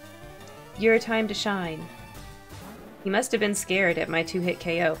 Your time to shine. He must have been scared at my 2-hit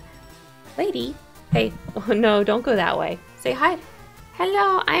KO. Lady? Hey, oh no, don't go that way. Say hi.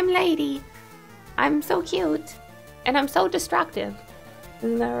 Hello, I'm Lady. I'm so cute. And I'm so destructive.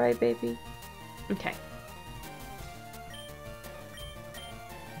 Isn't that right, baby? Okay.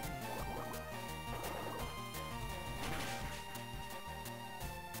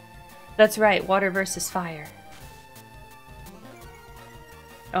 That's right, water versus fire.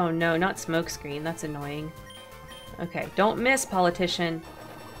 Oh no, not smokescreen. That's annoying. Okay, don't miss, politician.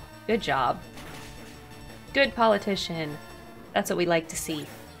 Good job. Good politician. That's what we like to see.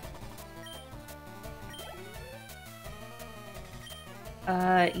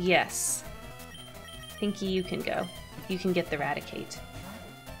 Yes. Pinky, you can go. You can get the Raticate.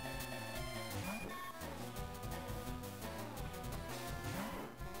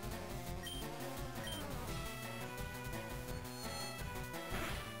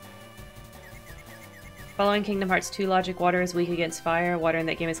 Following Kingdom Hearts 2 logic, water is weak against fire. Water in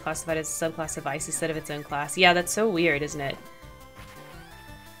that game is classified as a subclass of ice instead of its own class. Yeah, that's so weird, isn't it?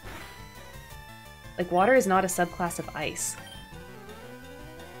 Like, water is not a subclass of ice.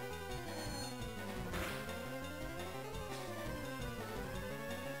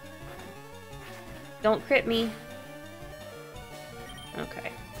 Don't crit me.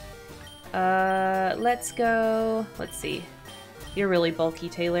 Okay. Let's go... Let's see. You're really bulky,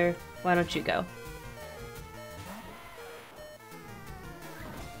 Taylor. Why don't you go?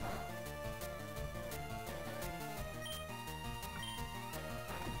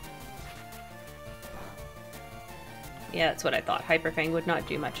 Yeah, that's what I thought. Hyper Fang would not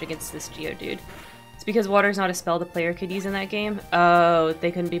do much against this Geodude. It's because water's not a spell the player could use in that game? Oh,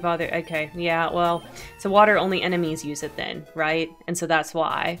 they couldn't be bothered. Okay, yeah, well, so water only enemies use it then, right? And so that's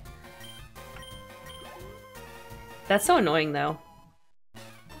why. That's so annoying, though.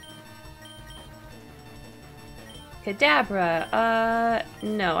 Kadabra,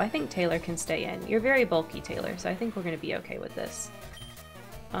 no, I think Taylor can stay in. You're very bulky, Taylor, so I think we're gonna be okay with this.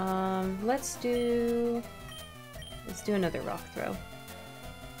 Let's do another rock throw.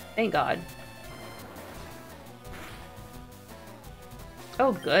 Thank God.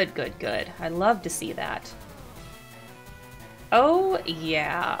 Oh, good, good, good. I love to see that. Oh,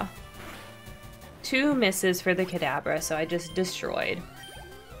 yeah. 2 misses for the Kadabra, so I just destroyed.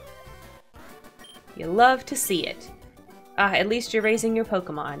 You love to see it. Ah, at least you're raising your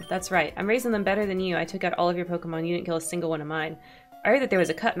Pokemon. That's right. I'm raising them better than you. I took out all of your Pokemon. You didn't kill a single one of mine. I heard that there was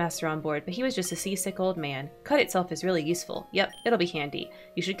a cut master on board, but he was just a seasick old man. Cut itself is really useful. Yep, it'll be handy.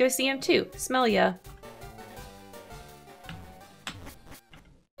 You should go see him too. Smell ya.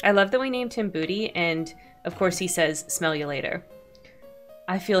 I love that we named him Booty, and of course he says, smell you later.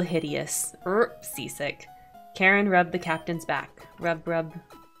 I feel hideous. Seasick. Karen rubbed the captain's back. Rub, rub.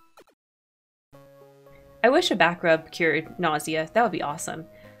 I wish a back rub cured nausea. That would be awesome.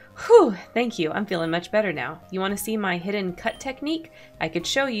 Whew, thank you. I'm feeling much better now. You want to see my hidden cut technique? I could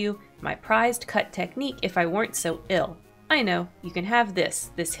show you my prized cut technique if I weren't so ill. I know. You can have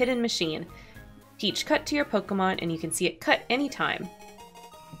this hidden machine. Teach cut to your Pokemon and you can see it cut anytime.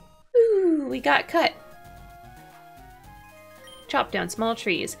 Ooh, we got cut. Chop down small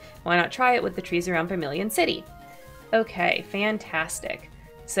trees. Why not try it with the trees around Vermilion City? Okay, fantastic.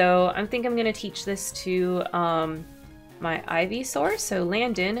 So I think I'm going to teach this to my Ivysaur. So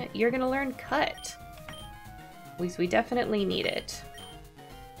Landon, you're going to learn cut. At least we definitely need it.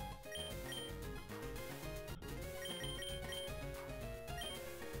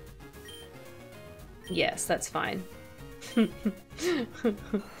 Yes, that's fine.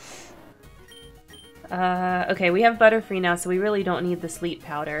 Okay, we have Butterfree now, so we really don't need the sleep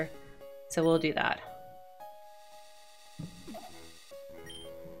powder. So we'll do that.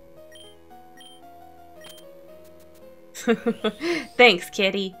 Thanks,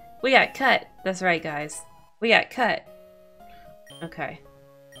 kitty. We got cut. That's right, guys. We got cut. Okay.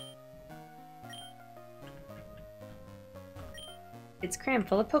 It's crammed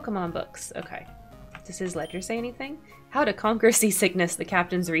full of Pokemon books. Okay. Does his ledger say anything? How to conquer seasickness. The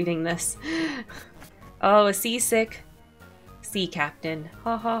captain's reading this. Oh, a seasick sea captain.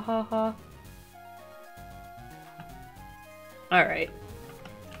 Ha ha ha ha. Alright.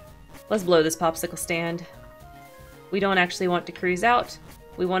 Let's blow this popsicle stand. We don't actually want to cruise out.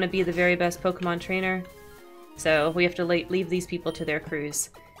 We want to be the very best Pokemon trainer. So we have to leave these people to their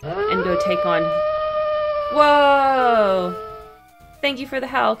cruise. And go take on... Whoa! Thank you for the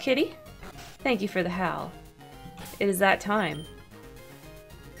howl, kitty. Thank you for the howl. It is that time.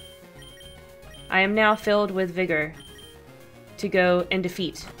 I am now filled with vigor to go and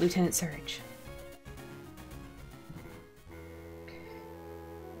defeat Lieutenant Surge.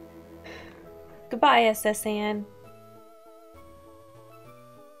 Goodbye, SS Anne.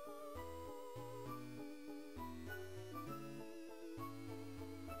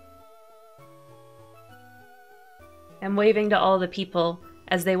 I'm waving to all the people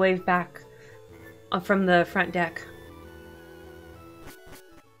as they wave back from the front deck.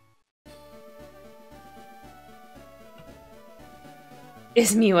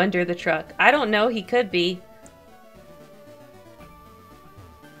 Is Mew under the truck? I don't know, he could be.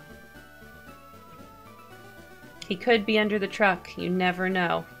 He could be under the truck, you never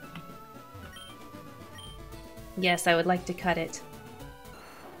know. Yes, I would like to cut it.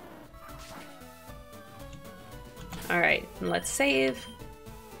 Alright, let's save.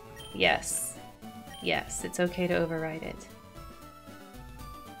 Yes. Yes, it's okay to override it.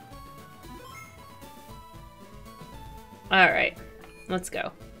 Alright, let's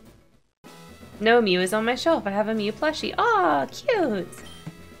go. No, Mew is on my shelf. I have a Mew plushie. Aw, cute!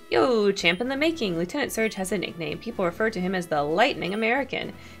 Yo, champ in the making. Lieutenant Surge has a nickname. People refer to him as the Lightning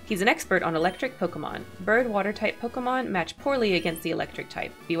American. He's an expert on electric Pokemon. Bird water type Pokemon match poorly against the electric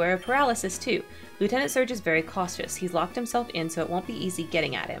type. Beware of paralysis too. Lieutenant Surge is very cautious. He's locked himself in so it won't be easy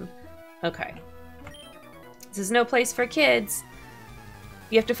getting at him. Okay. This is no place for kids.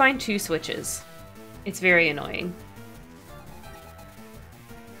 You have to find 2 switches. It's very annoying.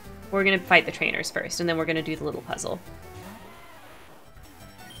 We're gonna fight the trainers first, and then we're gonna do the little puzzle.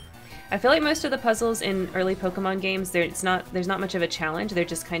 I feel like most of the puzzles in early Pokemon games, there's not much of a challenge, they're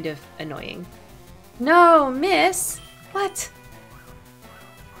just kind of annoying. No, miss! What?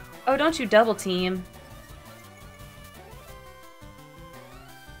 Oh, don't you double team.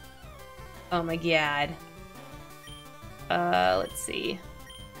 Oh my god. Let's see.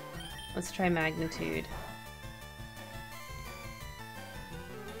 Let's try magnitude.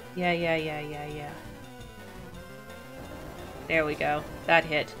 Yeah. There we go. That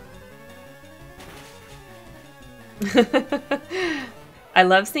hit. I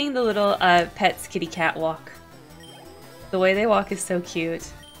love seeing the little pets kitty cat walk. The way they walk is so cute.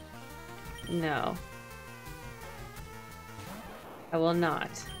 No. I will not.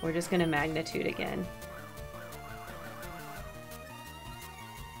 We're just gonna magnitude again.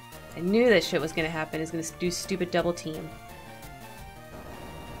 I knew that shit was gonna happen. It's gonna do stupid double team.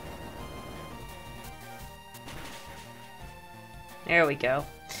 There we go.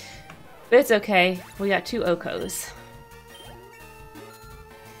 But it's okay. We got 2 Okos.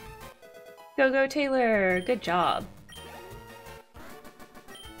 Go, Taylor! Good job.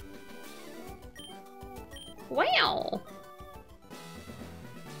 Wow!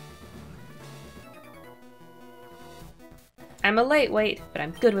 I'm a lightweight, but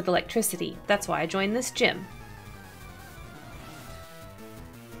I'm good with electricity. That's why I joined this gym.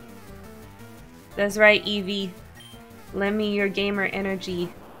 That's right, Evie. Lend me your gamer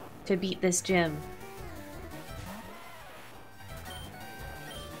energy to beat this gym.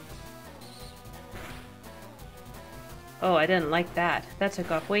 Oh, I didn't like that. That took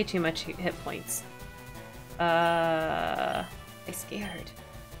off way too much hit points. I scared.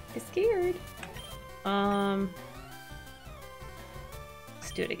 I scared.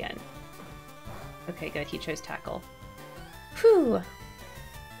 Let's do it again. Okay, good. He chose tackle. Whew.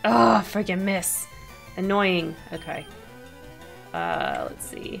 Oh, friggin' miss. Annoying. Okay. Let's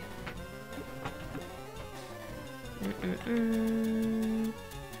see.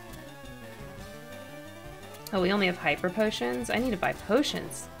 Oh, we only have hyper potions? I need to buy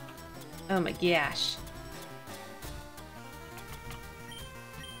potions. Oh my gosh.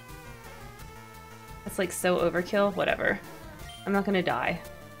 That's like so overkill. Whatever. I'm not gonna die.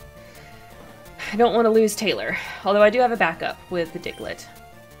 I don't want to lose Taylor. Although I do have a backup with the Diglett.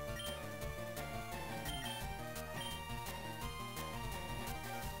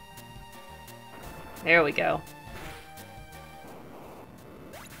 There we go.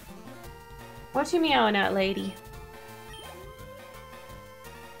 What you meowing at, lady?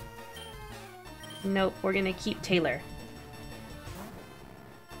 Nope, we're gonna keep Taylor.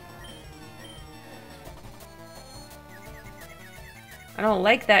 I don't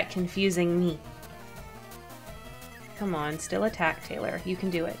like that confusing me. Come on, still attack, Taylor. You can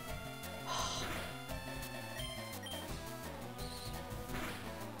do it.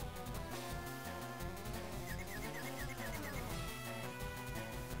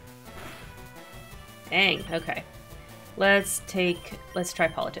 Dang, okay. Let's try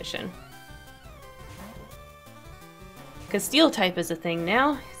Politician. Because Steel type is a thing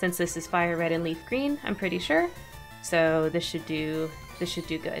now, since this is Fire Red and Leaf Green, I'm pretty sure. So this should do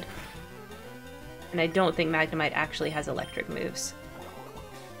good. And I don't think Magnemite actually has electric moves.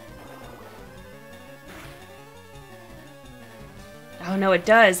 Oh no, it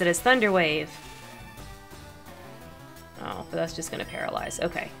does! It has Thunder Wave! Oh, but that's just gonna paralyze.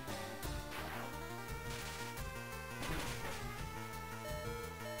 Okay.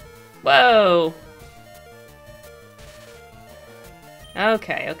 Whoa!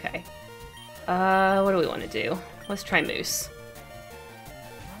 Okay, okay. What do we want to do? Let's try Moose.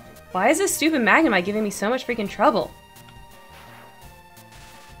 Why is this stupid Magnemite giving me so much freaking trouble?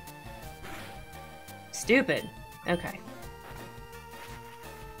 Stupid. Okay.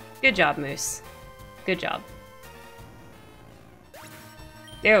 Good job, Moose. Good job.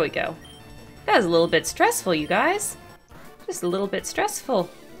 There we go. That was a little bit stressful, you guys. Just a little bit stressful.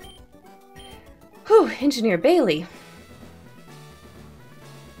 Whew, Engineer Bailey.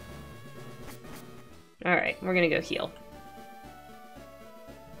 Alright, we're gonna go heal.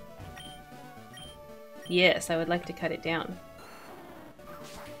 Yes, I would like to cut it down.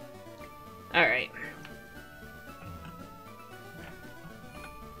 Alright.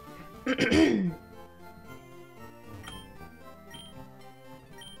 This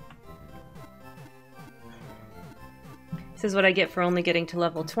is what I get for only getting to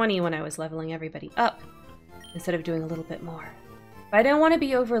level 20 when I was leveling everybody up, instead of doing a little bit more. But I don't want to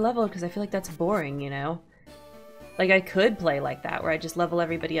be over-leveled because I feel like that's boring, you know? Like, I could play like that, where I just level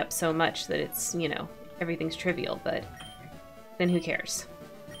everybody up so much that it's, you know, everything's trivial, but then who cares?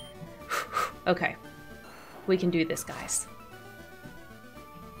 Okay. We can do this, guys.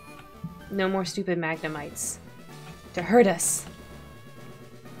 No more stupid Magnemites to hurt us.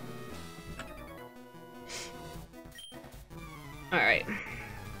 Alright.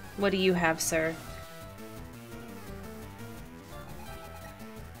 What do you have, sir?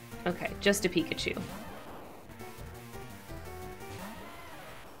 Okay, just a Pikachu.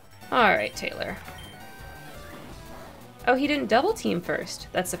 Alright, Taylor. Oh, he didn't double team first.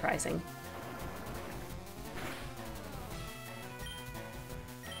 That's surprising.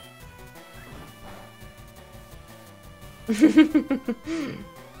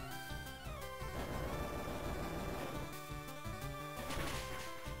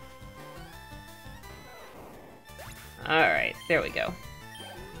 Alright, there we go.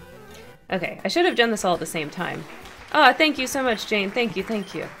 Okay, I should have done this all at the same time. Ah, thank you so much, Jane. Thank you,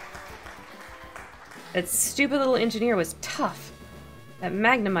 thank you. That stupid little engineer was tough. That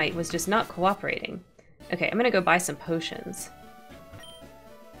Magnemite was just not cooperating. Okay, I'm gonna go buy some potions.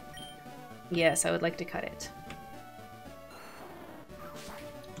 Yes, I would like to cut it.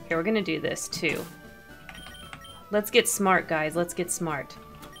 Okay, we're gonna do this too. Let's get smart, guys. Let's get smart.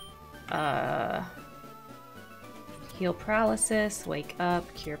 Heal paralysis, wake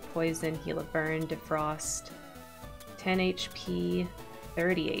up, cure poison, heal a burn, defrost, 10 HP,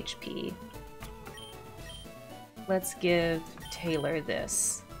 30 HP. Let's give Taylor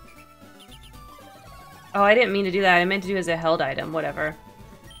this. Oh, I didn't mean to do that. I meant to do it as a held item. Whatever.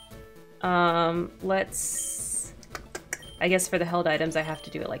 Let's... I guess for the held items, I have to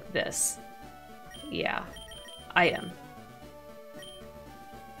do it like this. Yeah. Item.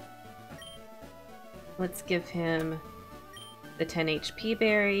 Let's give him the 10 HP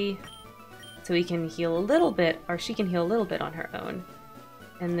berry. So he can heal a little bit, or she can heal a little bit on her own.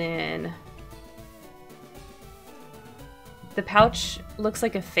 And then... the pouch looks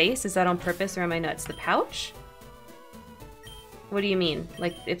like a face. Is that on purpose or am I nuts? The pouch? What do you mean?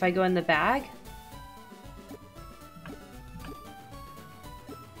 Like, if I go in the bag?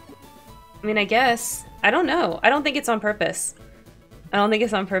 I mean, I guess. I don't know. I don't think it's on purpose. I don't think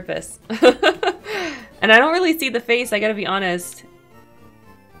it's on purpose. And I don't really see the face, I gotta be honest.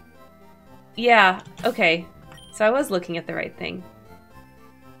 Yeah, okay. So I was looking at the right thing.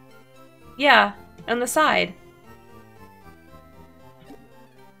 Yeah, on the side.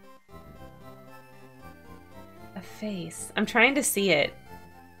 A face. I'm trying to see it.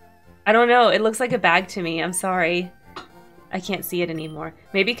 I don't know, it looks like a bag to me, I'm sorry. I can't see it anymore.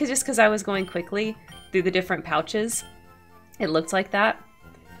 Maybe just because I was going quickly through the different pouches, it looked like that.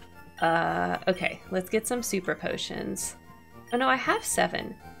 Okay, let's get some super potions. Oh no, I have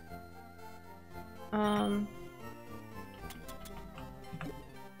 7. Oh,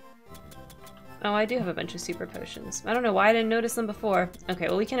 I do have a bunch of super potions. I don't know why I didn't notice them before. Okay,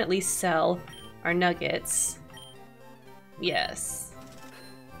 well we can at least sell our nuggets. Yes.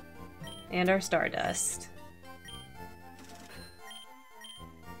 And our stardust.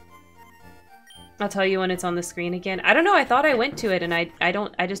 I'll tell you when it's on the screen again. I don't know, I thought I went to it and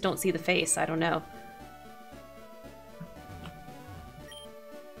I just don't see the face. I don't know.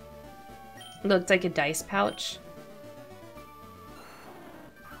 Looked like a dice pouch.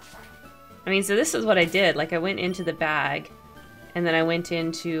 I mean, so this is what I did. Like, I went into the bag and then I went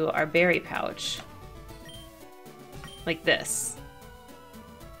into our berry pouch. Like this.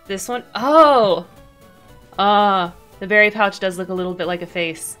 This one? Oh! The berry pouch does look a little bit like a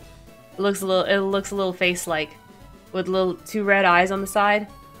face. It looks a little face-like. With little 2 red eyes on the side.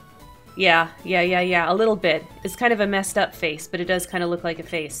 Yeah, a little bit. It's kind of a messed up face, but it does kind of look like a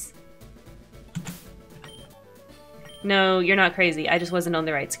face. No, you're not crazy. I just wasn't on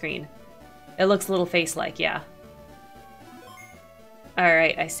the right screen. It looks a little face-like, yeah.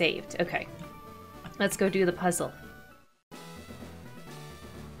 Alright, I saved. Okay. Let's go do the puzzle.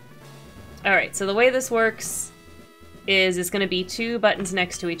 Alright, so the way this works is it's going to be 2 buttons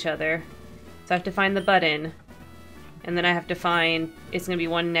next to each other. So I have to find the button, and then I have to find... it's going to be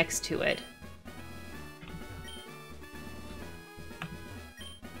one next to it.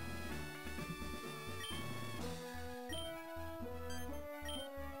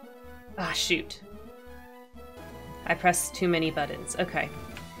 Ah, shoot. I pressed too many buttons. Okay.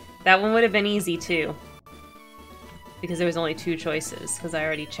 That one would have been easy, too. Because there was only 2 choices, because I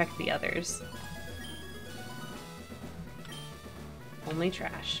already checked the others. Only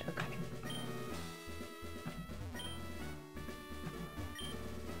trash. Okay.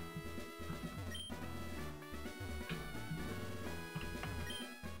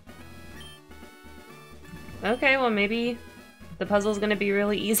 Okay, well maybe the puzzle's gonna be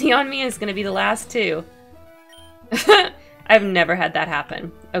really easy on me and it's gonna be the last 2. I've never had that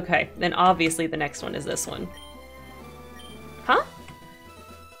happen. Okay, then obviously the next one is this one. Huh?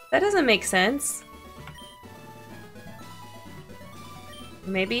 That doesn't make sense.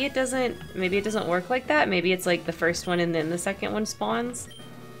 Maybe it doesn't work like that. Maybe it's like the first one and then the second one spawns.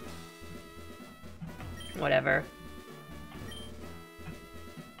 Whatever.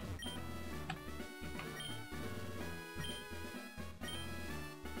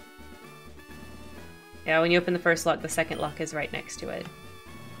 Yeah, when you open the first lock, the second lock is right next to it.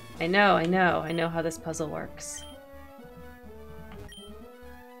 I know how this puzzle works.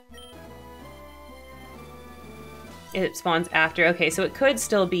 It spawns after. Okay, so it could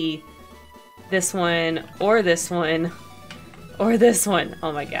still be this one, or this one, or this one.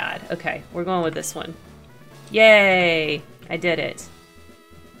 Oh my god. Okay, we're going with this one. Yay! I did it.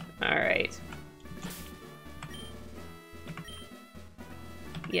 Alright.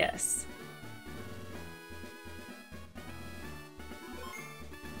 Yes.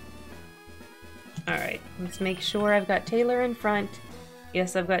 Alright, let's make sure I've got Taylor in front.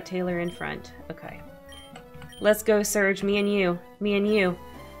 Yes, I've got Taylor in front. Okay. Let's go, Surge. Me and you. Me and you.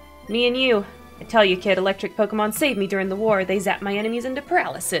 Me and you. I tell you, kid, electric Pokemon saved me during the war. They zap my enemies into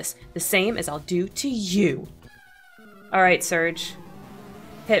paralysis. The same as I'll do to you. Alright, Surge.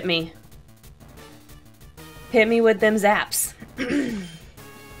 Hit me. Hit me with them zaps.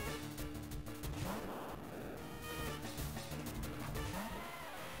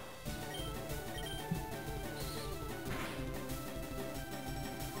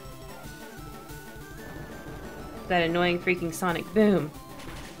 That annoying freaking sonic boom.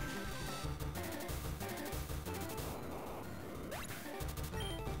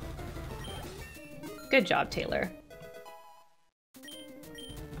 Good job, Taylor.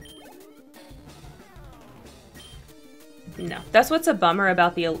 No, that's what's a bummer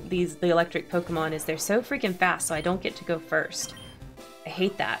about the electric Pokemon is they're so freaking fast, so I don't get to go first. I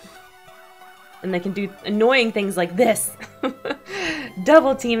hate that. And they can do annoying things like this.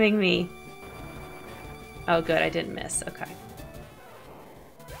 Double teaming me. Oh good, I didn't miss. Okay.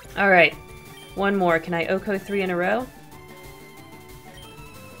 Alright. One more. Can I OHKO 3 in a row?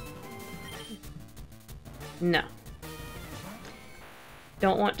 No.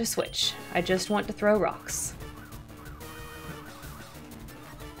 Don't want to switch. I just want to throw rocks.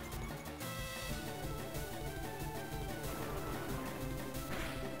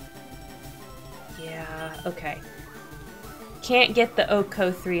 Yeah, okay. Can't get the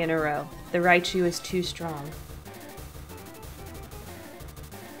OHKO 3 in a row. The Raichu is too strong.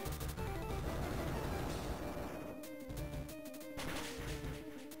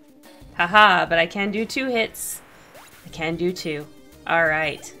 Haha, but I can do 2 hits. I can do 2.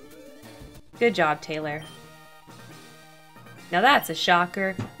 Alright. Good job, Taylor. Now that's a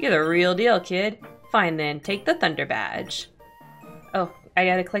shocker. You're the real deal, kid. Fine then, take the Thunder Badge. Oh, I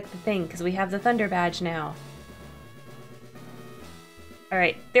gotta click the thing because we have the Thunder Badge now.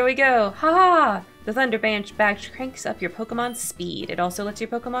 Alright, there we go! Haha! The Thunder Badge cranks up your Pokemon's speed. It also lets your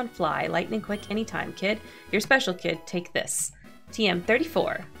Pokemon fly, lightning quick anytime, kid. You're special, kid. Take this.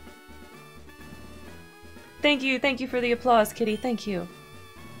 TM34. Thank you for the applause, kitty. Thank you.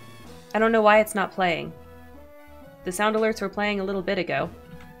 I don't know why it's not playing. The sound alerts were playing a little bit ago.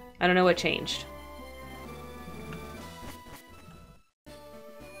 I don't know what changed.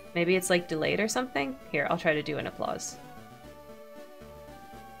 Maybe it's like delayed or something? Here, I'll try to do an applause.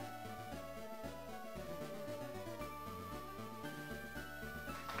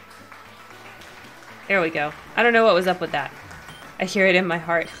 There we go. I don't know what was up with that. I hear it in my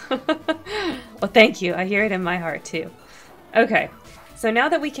heart. Well, thank you. I hear it in my heart, too. Okay. So now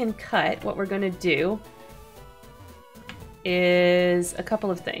that we can cut, what we're going to do is a couple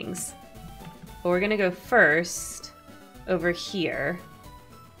of things. But we're going to go first over here.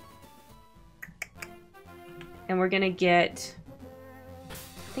 And we're going to get... I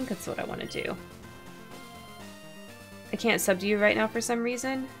think that's what I want to do. I can't sub to you right now for some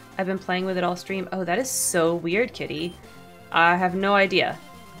reason. I've been playing with it all stream. Oh, that is so weird, kitty. I have no idea.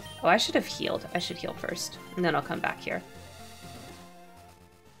 Oh, I should have healed. I should heal first, and then I'll come back here.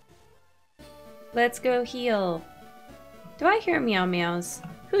 Let's go heal. Do I hear meow meows?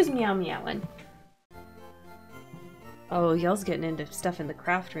 Who's meow meowing? Oh, y'all's getting into stuff in the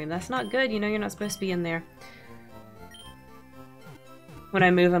craft room. That's not good. You know you're not supposed to be in there. When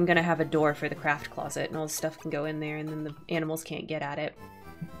I move, I'm gonna have a door for the craft closet, and all the stuff can go in there, and then the animals can't get at it.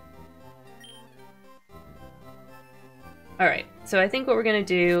 Alright, so I think what we're gonna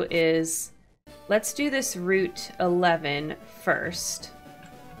do is... let's do this Route 11 first.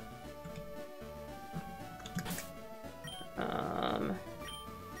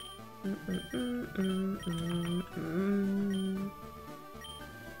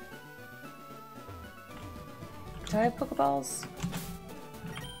 Do I have Pokeballs?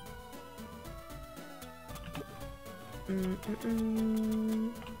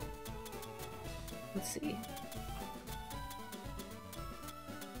 Let's see.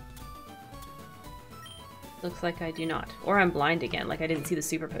 Looks like I do not. Or I'm blind again, like I didn't see the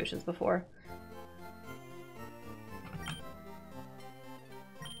super potions before.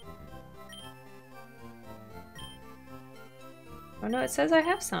 Oh no, it says I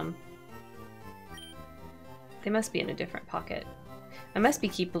have some. They must be in a different pocket. I must be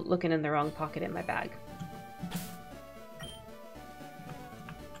keep looking in the wrong pocket in my bag.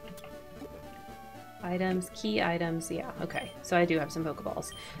 Items, key items, yeah, okay. So I do have some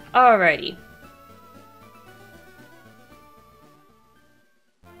Pokeballs. Alrighty.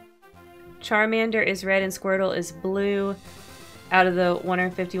 Charmander is red and Squirtle is blue. Out of the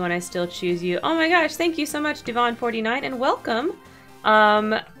 151, I still choose you. Oh my gosh, thank you so much, Devon49, and welcome.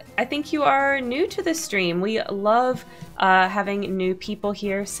 I think you are new to the stream. We love having new people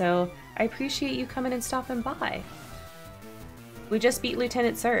here, so I appreciate you coming and stopping by. We just beat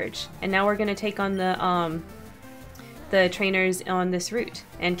Lieutenant Surge, and now we're going to take on the trainers on this route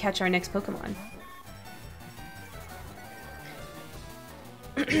and catch our next Pokemon.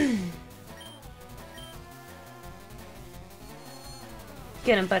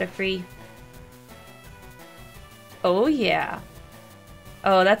 get him, Butterfree. Oh, yeah.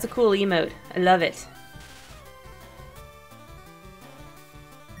 Oh, that's a cool emote. I love it.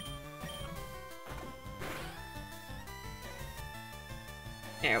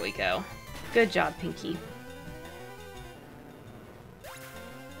 There we go. Good job, Pinky.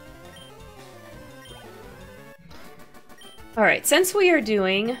 Alright, since we are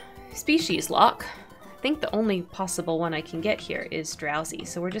doing species lock, I think the only possible one I can get here is Drowsy,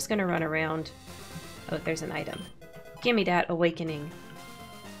 so we're just gonna run around. Oh, there's an item. Gimme that awakening.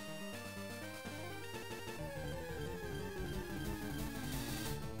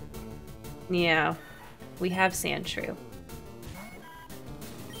 Yeah, we have Sandshrew.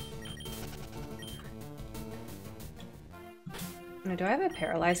 Now, do I have a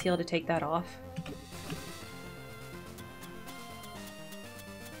Paralyze heal to take that off?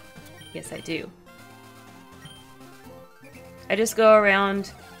 Yes, I do. I just go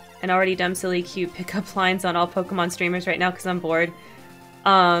around and already dumb, silly, cute pickup lines on all Pokemon streamers right now because I'm bored.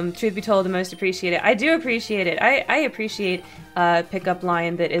 Truth be told, the most appreciate it. I do appreciate it. I appreciate a pickup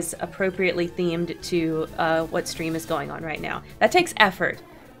line that is appropriately themed to what stream is going on right now. That takes effort,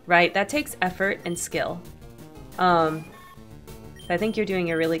 right? That takes effort and skill. I think you're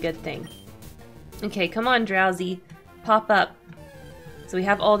doing a really good thing. Okay, come on, Drowsy. Pop up. So we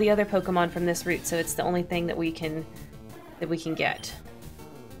have all the other Pokemon from this route, so it's the only thing that we can get.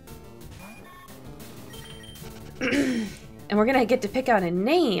 And we're gonna get to pick out a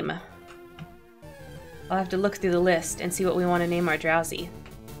name. I'll have to look through the list and see what we want to name our Drowsy.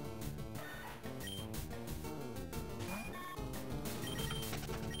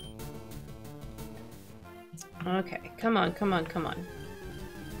 Okay, come on, come on, come on.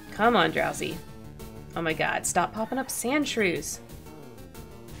 Come on, Drowsy. Oh my god, stop popping up Sandshrews.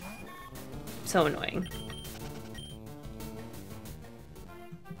 So annoying.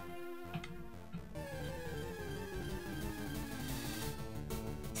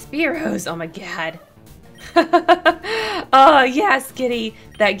 Spearows, oh my god. Oh yes, Kitty.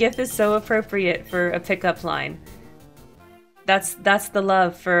 That gif is so appropriate for a pickup line. That's the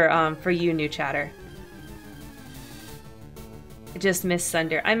love for you, new chatter. I just miss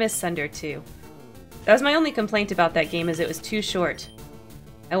Sunder. I miss Sunder too. That was my only complaint about that game, is it was too short.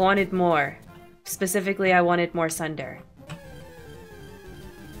 I wanted more. Specifically, I wanted more Sunder.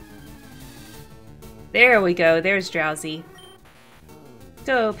 There we go. There's Drowsy.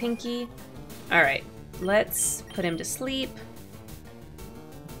 Go, Pinky. Alright. Let's put him to sleep.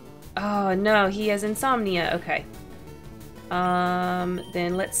 Oh no, he has insomnia. Okay.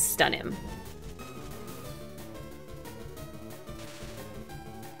 Then let's stun him.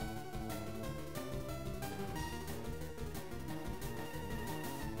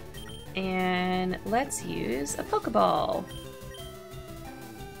 And let's use a Pokeball.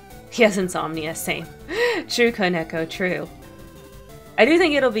 He has insomnia, same. True, Koneko, true. I do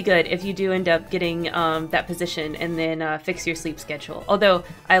think it'll be good if you do end up getting that position and then fix your sleep schedule. Although,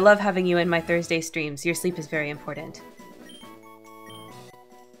 I love having you in my Thursday streams. Your sleep is very important.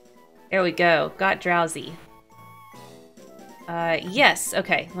 There we go. Got Drowsy. Yes,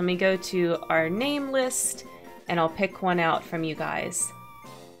 okay. Let me go to our name list and I'll pick one out from you guys.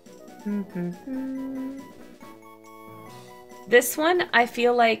 This one, I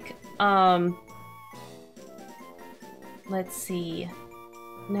feel like, let's see.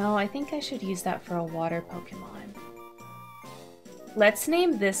 No, I think I should use that for a water Pokemon. Let's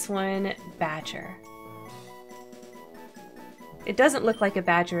name this one Badger. It doesn't look like a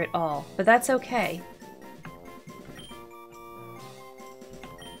badger at all, but that's okay.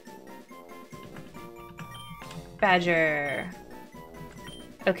 Badger.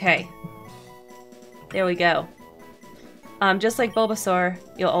 Okay. There we go. Just like Bulbasaur,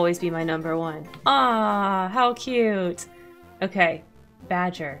 you'll always be my number one. Ah, how cute! Okay,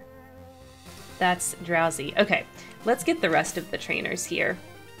 Badger. That's Drowsy. Okay, let's get the rest of the trainers here.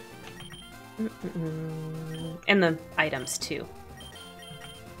 And the items, too.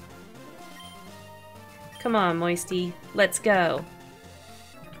 Come on, Moisty. Let's go.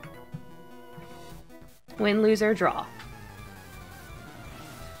 Win, lose, or draw.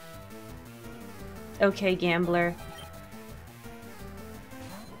 Okay, Gambler.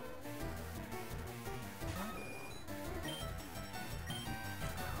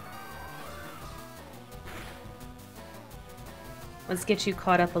 Let's get you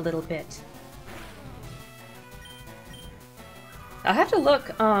caught up a little bit. I'll have to look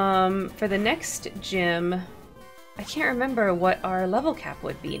for the next gym. I can't remember what our level cap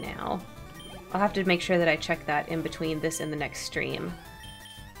would be now. I'll have to make sure that I check that in between this and the next stream.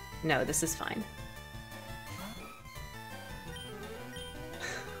 No, this is fine.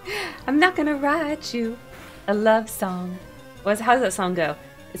 I'm not gonna write you a love song. How does that song go?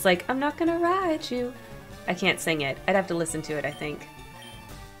 It's like, I'm not gonna write you. I can't sing it. I'd have to listen to it, I think.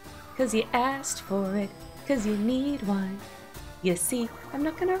 'Cause you asked for it, 'cause you need one. You see, I'm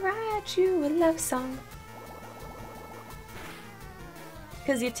not gonna write you a love song.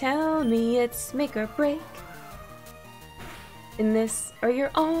 'Cause you tell me it's make or break. In this, or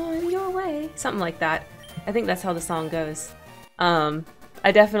you're on your way. Something like that. I think that's how the song goes.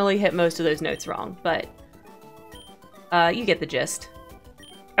 I definitely hit most of those notes wrong, but you get the gist.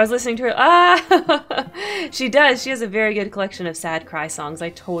 I was listening to her. Ah! She does. She has a very good collection of sad cry songs. I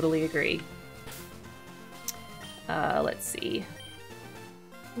totally agree. Let's see.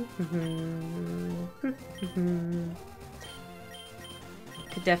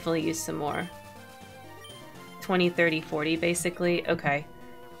 Could definitely use some more. 20, 30, 40 basically. Okay.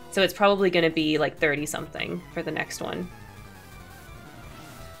 So it's probably going to be like 30 something for the next one.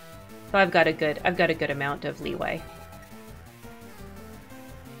 So I've got a good amount of leeway.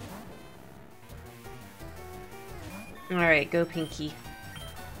 All right, go Pinky.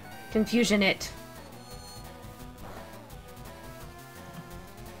 Confusion it.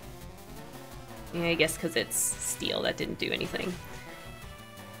 Yeah, I guess because it's steel, that didn't do anything.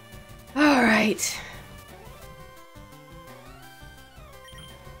 All right.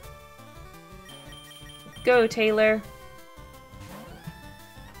 Go, Taylor.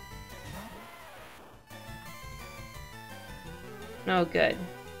 Oh, good.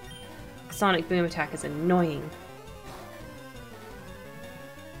 Sonic Boom Attack is annoying.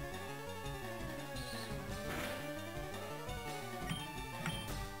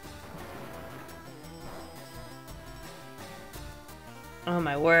 Oh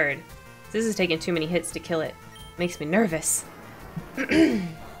my word. This is taking too many hits to kill it. Makes me nervous.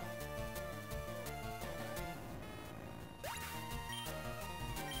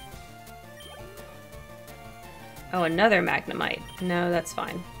 Oh, another Magnemite. No, that's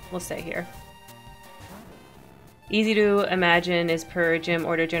fine. We'll stay here. Easy to imagine is per gym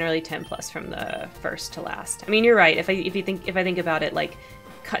order generally 10 plus from the first to last. I mean, you're right. If I think about it, like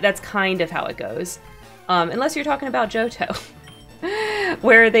that's kind of how it goes. Unless you're talking about Johto,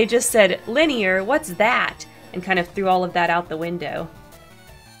 where they just said linear. What's that? And kind of threw all of that out the window.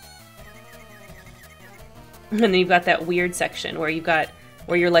 And then you've got that weird section where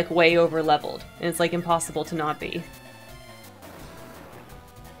you're like way over leveled, and it's like impossible to not be.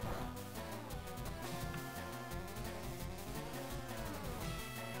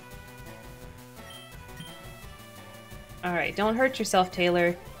 Alright, don't hurt yourself,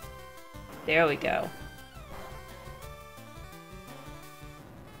 Taylor. There we go.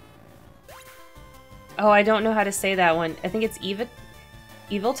 Oh, I don't know how to say that one. I think it's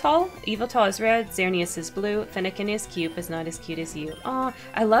Eviltal? Eviltal is red, Xerneas is blue, Fennekin is cute, but not as cute as you. Aw,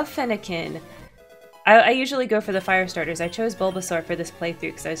 I love Fennekin. I usually go for the fire starters. I chose Bulbasaur for this playthrough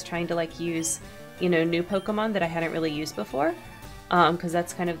because I was trying to like use, you know, new Pokemon that I hadn't really used before. Because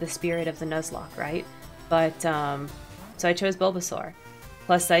that's kind of the spirit of the Nuzlocke, right? But, so I chose Bulbasaur.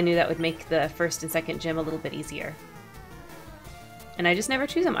 Plus I knew that would make the first and second gym a little bit easier. And I just never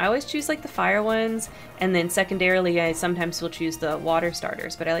choose them. I always choose like the fire ones, and then secondarily I sometimes will choose the water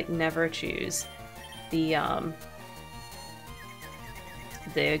starters, but I like never choose the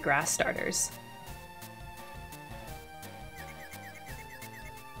grass starters.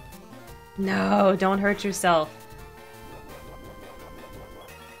 No, don't hurt yourself.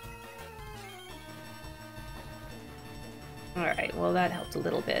 Alright, well that helped a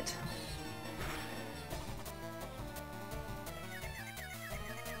little bit.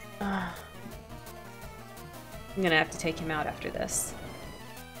 I'm gonna have to take him out after this.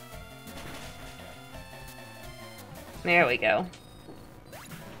 There we go.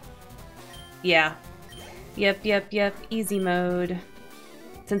 Yeah. Yep. Easy mode.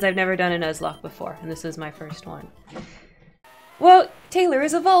 Since I've never done a Nuzlocke before, and this is my first one. Well, Taylor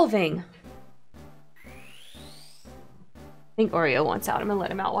is evolving! I think Oreo wants out. I'm gonna let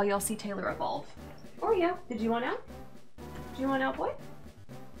him out while y'all see Taylor evolve. Oreo, did you want out? Did you want out, boy?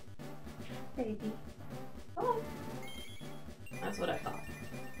 Baby. Come on. That's what I thought.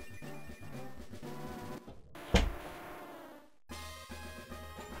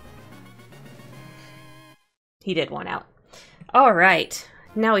 He did want out. Alright.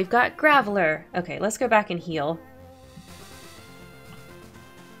 Now we've got Graveler. Okay, let's go back and heal.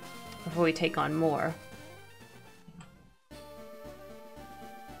 Before we take on more.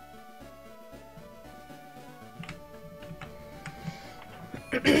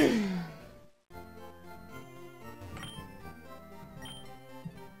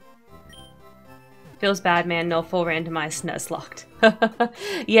 Feels bad, man. No full randomized Nuzlocked.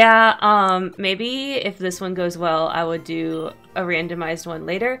 Yeah, maybe if this one goes well, I would do a randomized one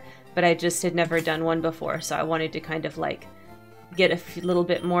later, but I just had never done one before, so I wanted to kind of like get a little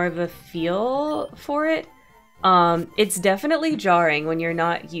bit more of a feel for it. It's definitely jarring when you're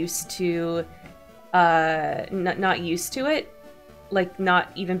not used to, not used to it, like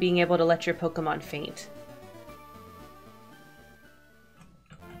not even being able to let your Pokemon faint.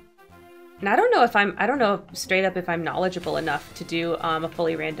 And I don't know straight up if I'm knowledgeable enough to do a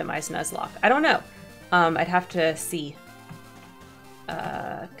fully randomized Nuzlocke. I don't know. I'd have to see.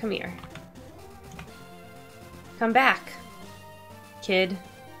 Come here. Come back, kid.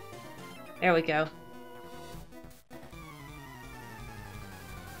 There we go.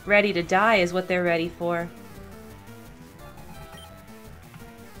 Ready to die is what they're ready for.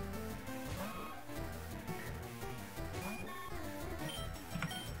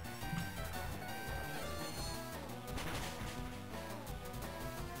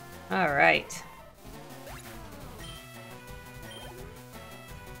 All right.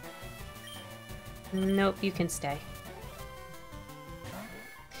 Nope, you can stay.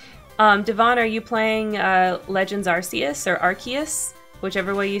 Devon, are you playing Legends Arceus or Arceus?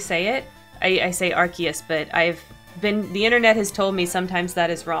 Whichever way you say it. I say Arceus, but the internet has told me sometimes that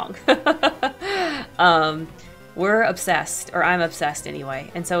is wrong. We're obsessed, or I'm obsessed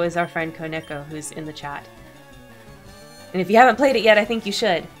anyway, and so is our friend Koneko, who's in the chat. And if you haven't played it yet, I think you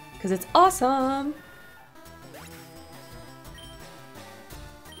should, because it's awesome!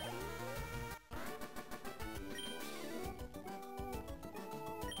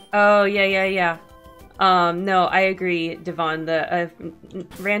 Oh, yeah. No, I agree, Devon. The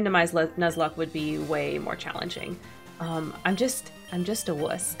randomized Nuzlocke would be way more challenging. I'm just a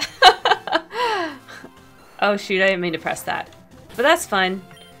wuss. Oh shoot, I didn't mean to press that. But that's fun.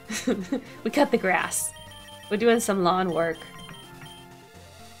 We cut the grass. We're doing some lawn work.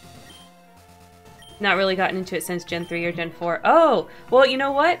 Not really gotten into it since Gen 3 or Gen 4. Oh! Well, you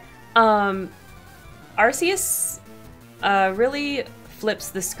know what? Arceus really flips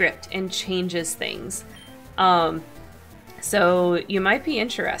the script and changes things. So you might be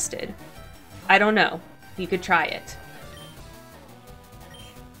interested. I don't know. You could try it.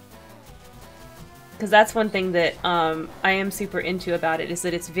 Because that's one thing that I am super into about it, is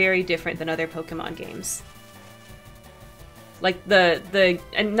that it's very different than other Pokemon games. Like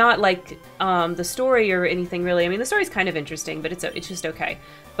and not like the story or anything really. I mean, the story's kind of interesting, but it's just okay.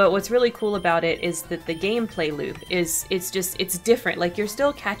 But what's really cool about it is that the gameplay loop it's different. Like, you're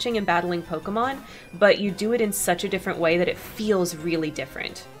still catching and battling Pokemon, but you do it in such a different way that it feels really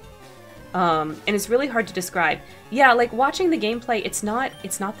different. And it's really hard to describe. Yeah, like watching the gameplay, it's not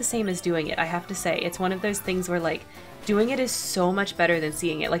the same as doing it, I have to say. It's one of those things where like doing it is so much better than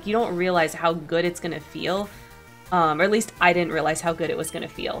seeing it. Like, you don't realize how good it's gonna feel. Or at least I didn't realize how good it was gonna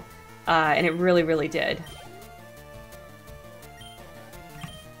feel. And it really, really did.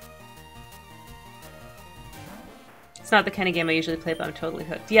 It's not the kind of game I usually play, but I'm totally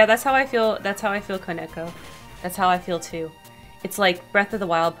hooked. Yeah, that's how I feel. That's how I feel, Koneko. That's how I feel too. It's like Breath of the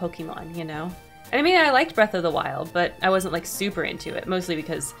Wild Pokemon, you know? And I mean, I liked Breath of the Wild, but I wasn't like super into it, mostly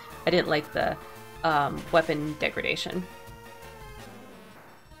because I didn't like the weapon degradation.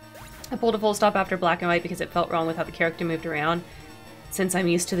 I pulled a full stop after Black and White because it felt wrong with how the character moved around, since I'm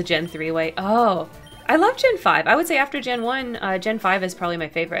used to the Gen 3 way. Oh, I love Gen 5. I would say after Gen 1, Gen 5 is probably my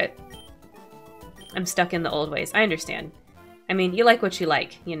favorite. I'm stuck in the old ways. I understand. I mean, you like what you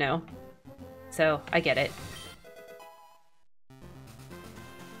like, you know? So, I get it.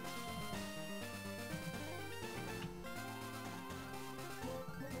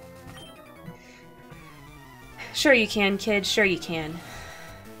 Sure you can, kid. Sure you can.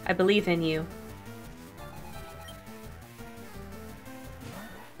 I believe in you.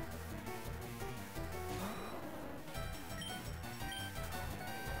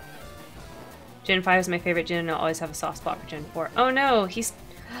 Gen 5 is my favorite gen, and I'll always have a soft spot for Gen 4. Oh no, he's...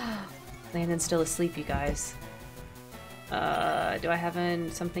 Landon's still asleep, you guys. Do I have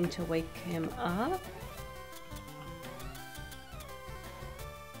something to wake him up?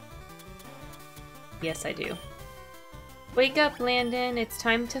 Yes, I do. Wake up, Landon. It's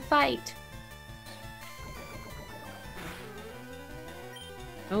time to fight.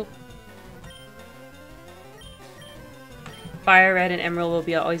 Oh. Fire Red and Emerald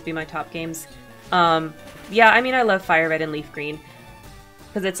will always be my top games. Yeah, I mean, I love Fire Red and Leaf Green.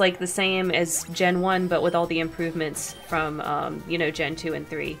 Because it's like the same as Gen 1, but with all the improvements from, you know, Gen 2 and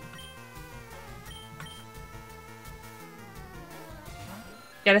 3.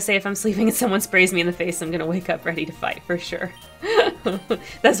 Gotta say, if I'm sleeping and someone sprays me in the face, I'm gonna wake up ready to fight, for sure.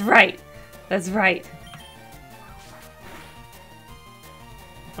 That's right. That's right.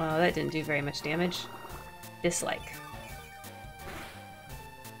 Oh, that didn't do very much damage. Dislike.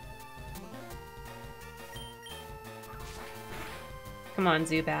 Come on,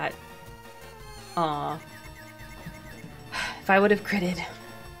 Zubat. Aw. If I would have critted.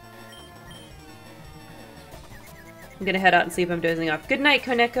 I'm gonna head out and see if I'm dozing off. Good night,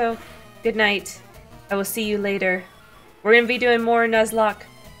 Koneko. Good night. I will see you later. We're gonna be doing more Nuzlocke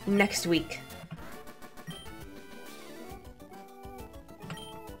next week.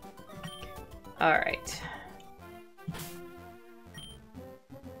 Alright.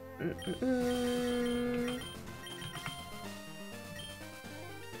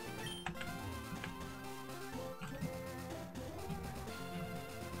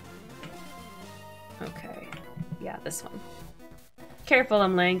 Okay. Yeah, this one. Careful,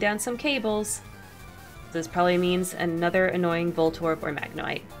 I'm laying down some cables. This probably means another annoying Voltorb or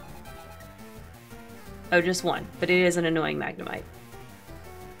Magnemite. Oh, just one, but it is an annoying Magnemite.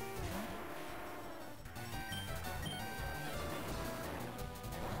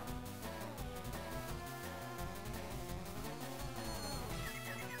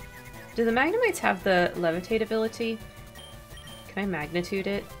 Do the Magnemites have the levitate ability? Can I magnitude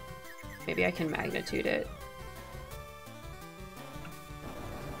it? Maybe I can magnitude it.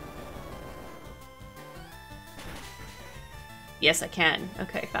 Yes, I can.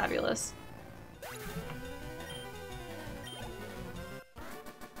 Okay, fabulous.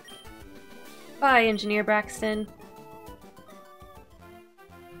 Bye, Engineer Braxton.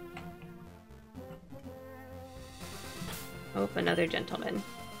 Oh, another gentleman.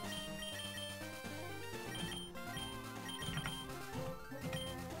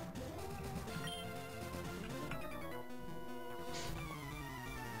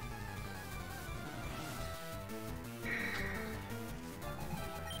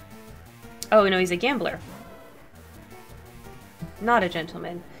 Oh, no, he's a gambler. Not a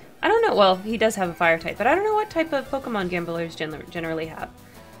gentleman. I don't know. Well, he does have a fire type, but I don't know what type of Pokemon gamblers generally have.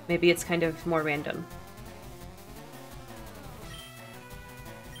 Maybe it's kind of more random.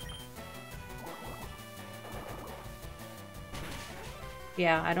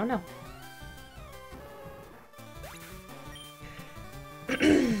 Yeah, I don't know.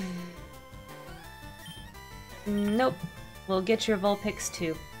 Nope. We'll get your Vulpix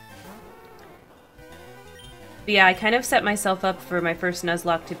too. But yeah, I kind of set myself up for my first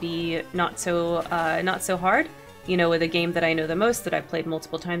Nuzlocke to be not so hard. You know, with a game that I know the most, that I've played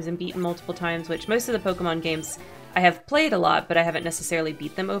multiple times and beaten multiple times, which most of the Pokemon games I have played a lot, but I haven't necessarily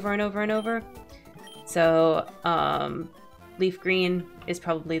beat them over and over and over. So, LeafGreen is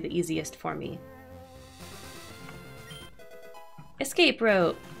probably the easiest for me. Escape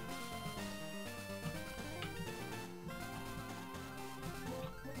rope!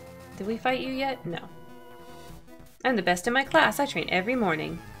 Did we fight you yet? No. I'm the best in my class. I train every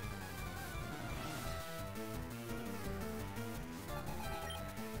morning.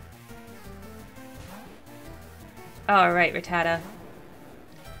 Alright, Rattata.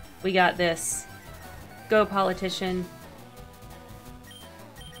 We got this. Go, politician.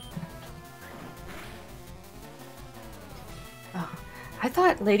 Oh, I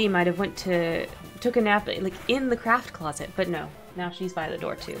thought Lady might have took a nap like in the craft closet, but no. Now she's by the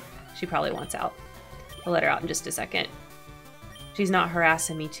door too. She probably wants out. I'll let her out in just a second. She's not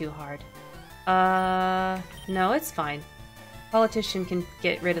harassing me too hard. No, it's fine. Politician can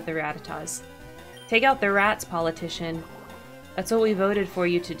get rid of the Rattatas. Take out the rats, politician. That's what we voted for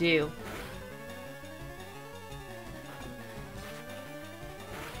you to do.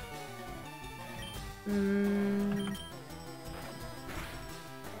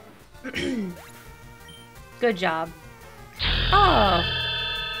 Good job. Oh!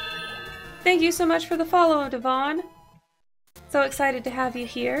 Thank you so much for the follow, Devon. So excited to have you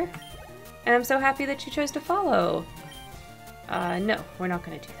here. And I'm so happy that you chose to follow. No, we're not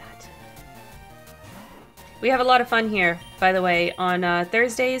going to do that. We have a lot of fun here, by the way. On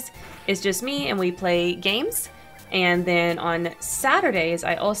Thursdays, it's just me and we play games. And then on Saturdays,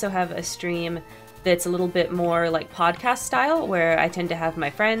 I also have a stream that's a little bit more like podcast style, where I tend to have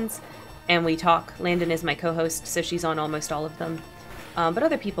my friends and we talk. Landon is my co-host, so she's on almost all of them. But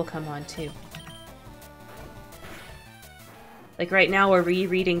other people come on too. Like right now we're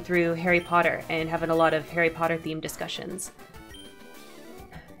rereading through Harry Potter and having a lot of Harry Potter themed discussions.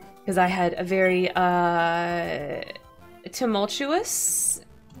 Because I had a very tumultuous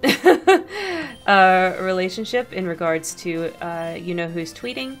relationship in regards to you know who's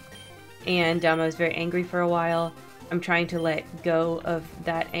tweeting. And I was very angry for a while. I'm trying to let go of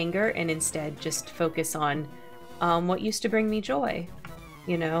that anger and instead just focus on what used to bring me joy.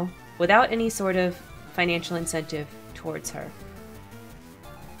 You know, without any sort of financial incentive towards her.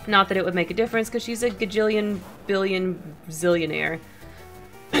 Not that it would make a difference, because she's a gajillion, billion, zillionaire.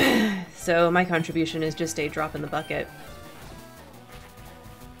 So my contribution is just a drop in the bucket.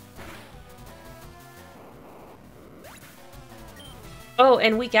 Oh,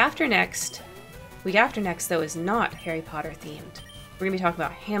 and week after next, though, is not Harry Potter themed. We're gonna be talking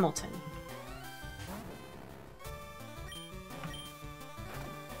about Hamilton.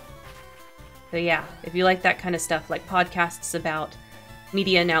 So yeah, if you like that kind of stuff, like podcasts about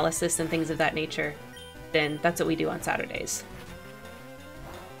media analysis and things of that nature, then that's what we do on Saturdays.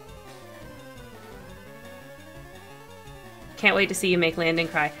 Can't wait to see you make Landon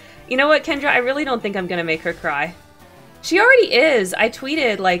cry. You know what, Kendra? I really don't think I'm gonna make her cry. She already is. I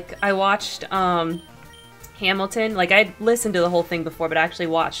tweeted, like, I watched Hamilton. Like, I'd listened to the whole thing before, but I actually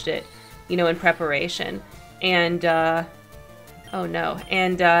watched it, you know, in preparation. And, oh no.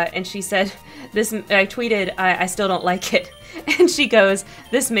 And she said, this, I tweeted, I still don't like it. And she goes,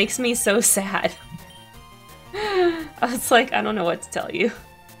 this makes me so sad. I was like, I don't know what to tell you.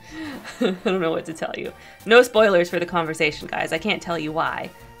 I don't know what to tell you. No spoilers for the conversation, guys. I can't tell you why.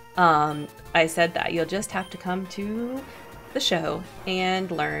 I said that. You'll just have to come to the show and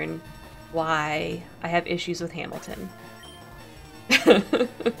learn why I have issues with Hamilton.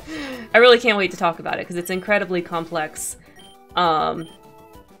 I really can't wait to talk about it because it's incredibly complex. My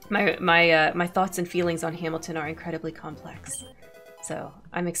thoughts and feelings on Hamilton are incredibly complex. So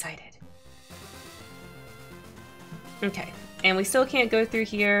I'm excited. Okay, and we still can't go through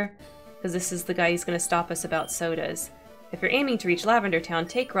here because this is the guy who's going to stop us about sodas. If you're aiming to reach Lavender Town,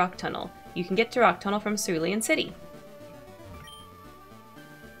 take Rock Tunnel. You can get to Rock Tunnel from Cerulean City.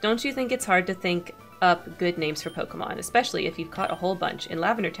 Don't you think it's hard to think up good names for Pokemon, especially if you've caught a whole bunch? In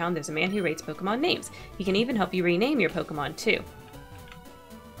Lavender Town, there's a man who rates Pokemon names. He can even help you rename your Pokemon, too.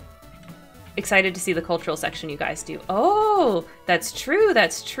 Excited to see the cultural section you guys do. Oh, that's true,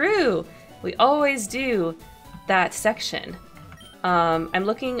 that's true. We always do that section. I'm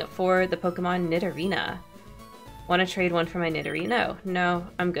looking for the Pokemon Nidorina. Want to trade one for my Nidorina? No,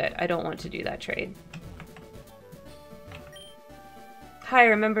 I'm good. I don't want to do that trade. Hi,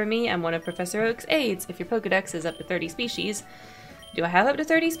 remember me? I'm one of Professor Oak's aides. If your Pokedex is up to 30 species. Do I have up to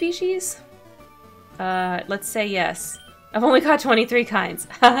 30 species? Let's say yes. I've only got 23 kinds.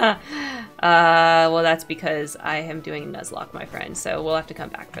 Well, that's because I am doing Nuzlocke, my friend, so we'll have to come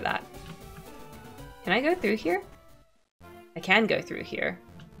back for that. Can I go through here? I can go through here.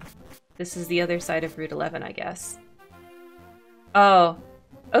 This is the other side of Route 11, I guess. Oh,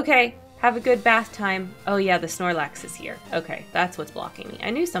 okay. Have a good bath time. Oh yeah, the Snorlax is here. Okay, that's what's blocking me. I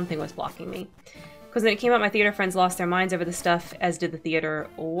knew something was blocking me. Because when it came out, my theater friends lost their minds over the stuff, as did the theater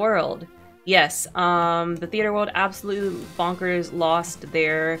world. Yes, the theater world absolutely bonkers lost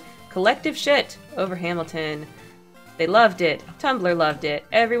their collective shit over Hamilton. They loved it. Tumblr loved it.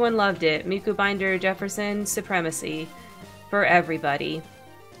 Everyone loved it. Miku Binder, Jefferson, supremacy for everybody.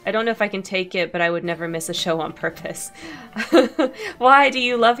 I don't know if I can take it, but I would never miss a show on purpose. Why? Do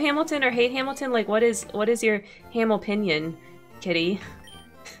you love Hamilton or hate Hamilton? Like, what is your Ham opinion, kitty?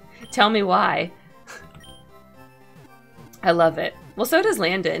 Tell me why. I love it. Well, so does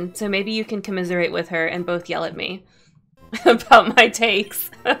Landon, so maybe you can commiserate with her and both yell at me about my takes.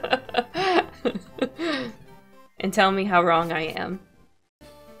 And tell me how wrong I am.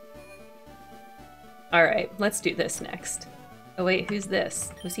 Alright, let's do this next. Oh wait, who's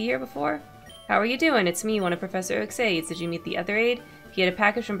this? Was he here before? How are you doing? It's me, one of Professor Oak's aides. Did you meet the other aide? He had a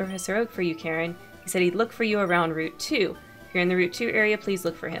package from Professor Oak for you, Karen. He said he'd look for you around Route 2. If you're in the Route 2 area, please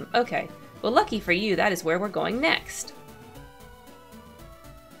look for him. Okay. Well, lucky for you, that is where we're going next.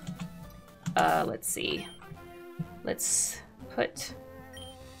 Let's see. Let's put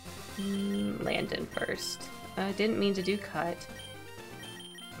Landon first. I didn't mean to do cut.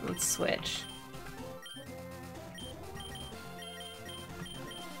 Let's switch.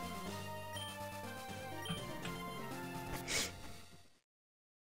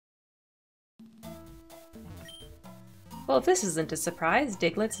 Well, if this isn't a surprise,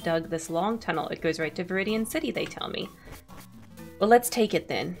 Diglett's dug this long tunnel. It goes right to Viridian City, they tell me. Well, let's take it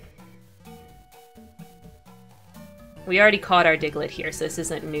then. We already caught our Diglett here, so this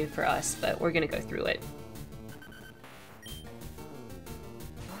isn't new for us, but we're gonna go through it.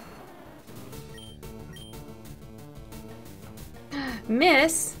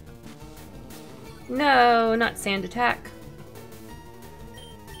 Miss? No, not Sand Attack.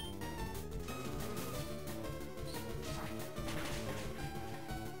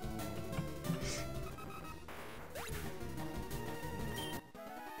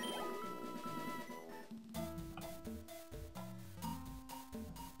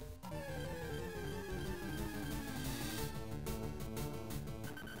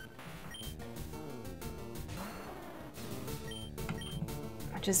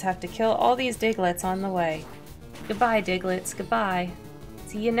 just have to kill all these Diglets on the way. Goodbye, Diglets. Goodbye.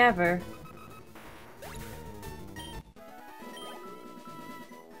 See you never.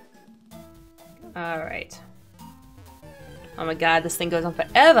 Alright. Oh my god, this thing goes on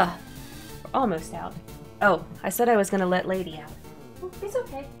forever! We're almost out. Oh, I said I was gonna let Lady out. Oh, it's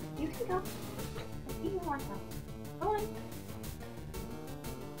okay. You can go. You want out. Go on.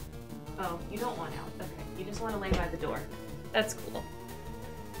 Oh, you don't want out. Okay. You just want to lay by the door. That's cool.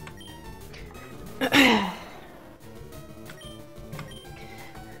 But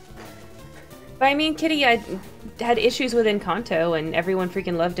I mean, Kitty, I had issues with Encanto, and everyone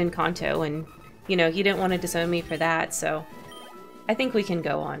freaking loved Encanto, and, you know, he didn't want to disown me for that, so I think we can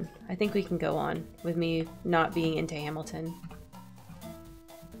go on. I think we can go on with me not being into Hamilton.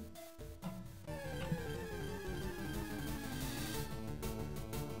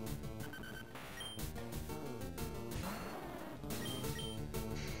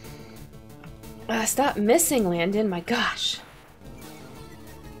 Stop missing, Landon, my gosh.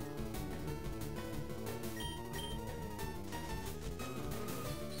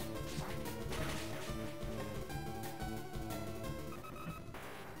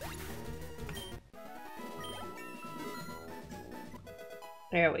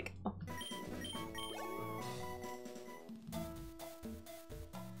 There we go.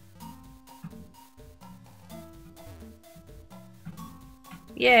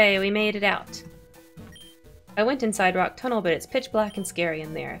 Yay, we made it out. I went inside Rock Tunnel, but it's pitch black and scary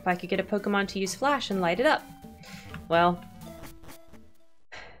in there. If I could get a Pokemon to use Flash and light it up. Well,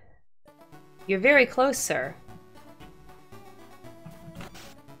 you're very close, sir.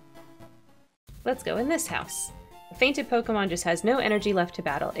 Let's go in this house. A fainted Pokemon just has no energy left to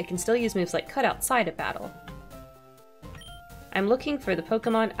battle. It can still use moves like Cut outside of battle. I'm looking for the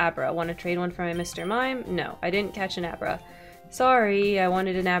Pokemon Abra. Want to trade one for my Mr. Mime? No, I didn't catch an Abra. Sorry, I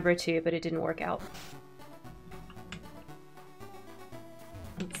wanted an Abra too, but it didn't work out.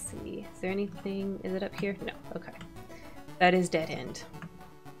 Let's see. Is there anything? Is it up here? No. Okay. That is dead end.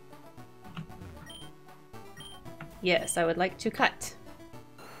 Yes, I would like to cut.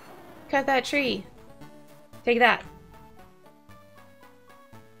 Cut that tree. Take that.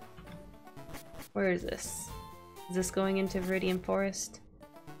 Where is this? Is this going into Viridian Forest?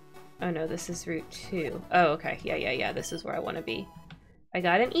 Oh no, this is Route 2. Oh, okay. Yeah. This is where I want to be. I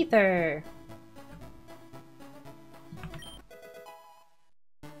got an ether.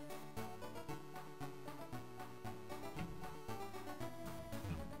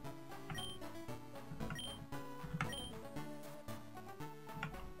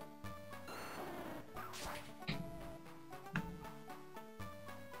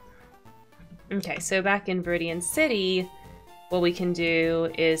 Okay, so back in Viridian City, what we can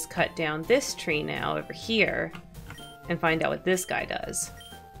do is cut down this tree now over here and find out what this guy does.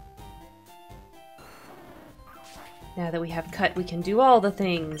 Now that we have cut, we can do all the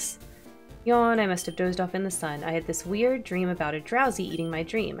things. Yawn, I must have dozed off in the sun. I had this weird dream about a drowsy eating my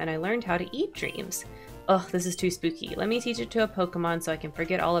dream, and I learned how to eat dreams. Ugh, this is too spooky. Let me teach it to a Pokemon so I can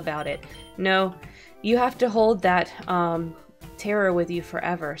forget all about it. No, you have to hold that terror with you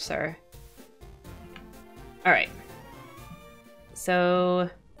forever, sir. Alright. So,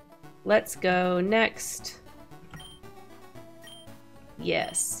 let's go next.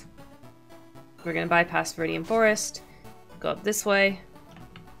 Yes. We're gonna bypass Viridian Forest, go up this way.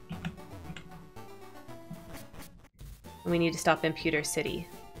 And we need to stop in Pewter City.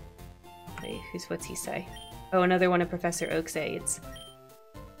 Wait, what's he say? Oh, another one of Professor Oak's aides.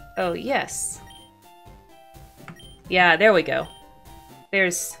 Oh, yes. Yeah, there we go.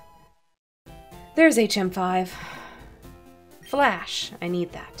 There's HM5. Flash. I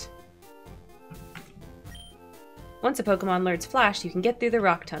need that. Once a Pokemon learns Flash, you can get through the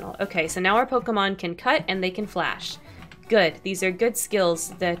rock tunnel. Okay, so now our Pokemon can cut and they can Flash. Good. These are good skills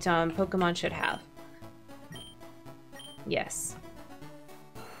that Pokemon should have. Yes.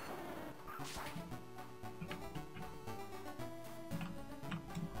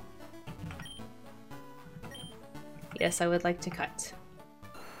 Yes, I would like to cut.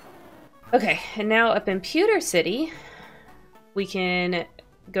 Okay, and now up in Pewter City, we can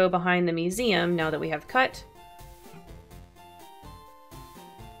go behind the museum now that we have cut.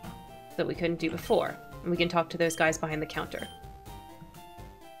 That we couldn't do before. And we can talk to those guys behind the counter.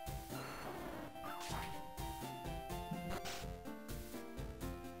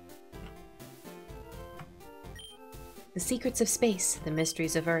 The secrets of space, the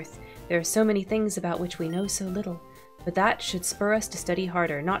mysteries of Earth. There are so many things about which we know so little. But that should spur us to study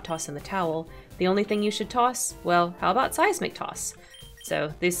harder, not toss in the towel. The only thing you should toss? Well, how about Seismic Toss?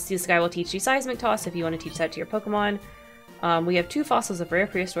 So this guy will teach you Seismic Toss if you want to teach that to your Pokemon. We have 2 fossils of rare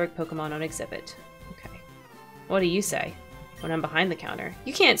prehistoric Pokemon on exhibit. Okay. What do you say? When I'm behind the counter.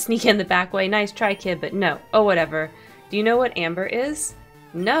 You can't sneak in the back way. Nice try, kid, but no. Oh, whatever. Do you know what amber is?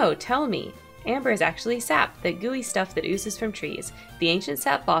 No, tell me. Amber is actually sap, that gooey stuff that oozes from trees. The ancient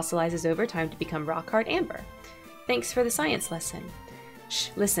sap fossilizes over time to become rock-hard amber. Thanks for the science lesson. Shh,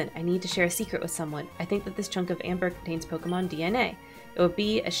 listen, I need to share a secret with someone. I think that this chunk of amber contains Pokemon DNA. It would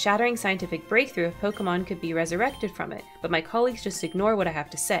be a shattering scientific breakthrough if Pokemon could be resurrected from it, but my colleagues just ignore what I have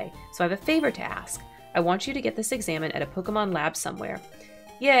to say, so I have a favor to ask. I want you to get this examined at a Pokemon lab somewhere.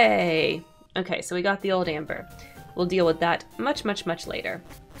 Yay! Okay, so we got the old amber. We'll deal with that much, much, much later.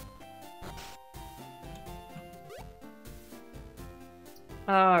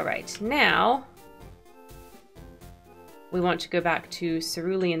 Alright, now we want to go back to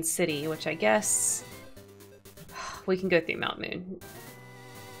Cerulean City, which I guess we can go through Mount Moon.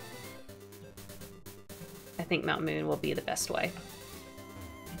 I think Mount Moon will be the best way.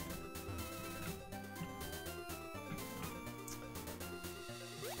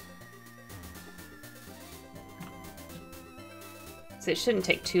 So it shouldn't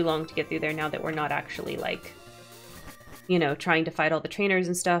take too long to get through there now that we're not actually, like, you know, trying to fight all the trainers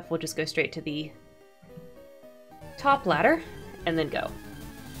and stuff. We'll just go straight to the top ladder and then go.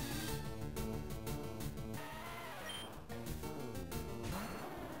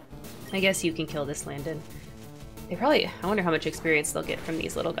 I guess you can kill this Landon. They probably, I wonder how much experience they'll get from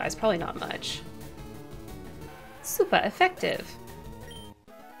these little guys. Probably not much. Super effective.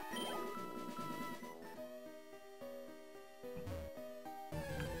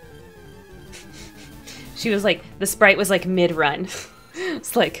 She was like, the sprite was like mid-run.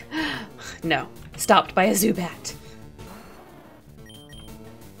 It's like, no, stopped by a Zubat.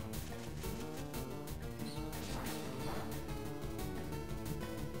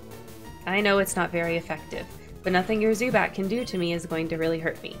 I know it's not very effective, but nothing your Zubat can do to me is going to really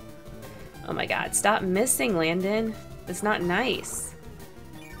hurt me. Oh my god, stop missing, Landon. That's not nice.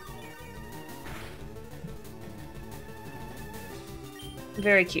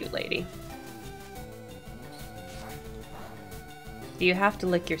 Very cute, lady. Do you have to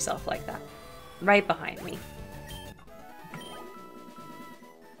lick yourself like that? Right behind me.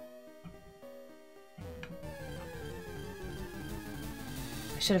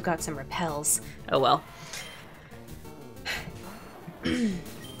 I should have got some repels. Oh well.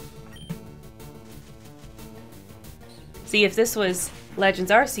 See, if this was Legends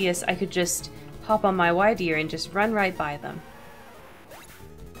Arceus, I could just hop on my Widear and just run right by them.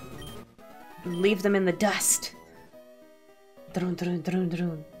 Leave them in the dust. Drun, drun, drun,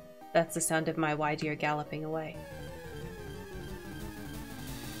 drun. That's the sound of my Widear galloping away.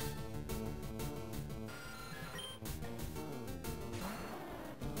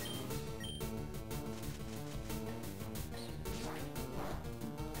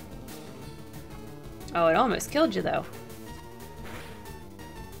 Oh, it almost killed you, though.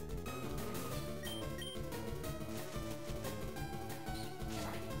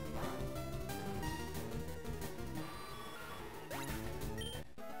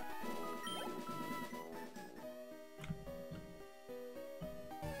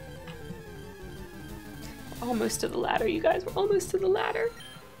 Almost to the ladder, you guys. We're almost to the ladder.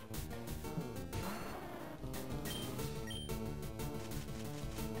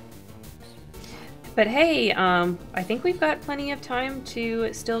 But hey, I think we've got plenty of time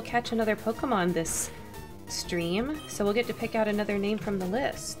to still catch another Pokemon this stream, so we'll get to pick out another name from the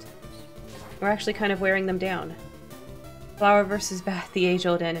list. We're actually kind of wearing them down. Flower versus Bath, the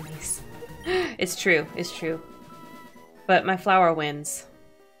age-old enemies. It's true, it's true. But my flower wins.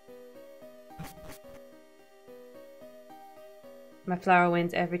 My flower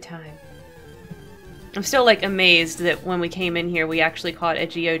wins every time. I'm still, like, amazed that when we came in here, we actually caught a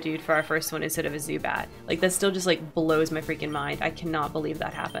Geodude for our first one instead of a Zubat. Like, that still just, like, blows my freaking mind. I cannot believe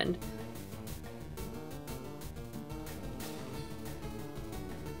that happened.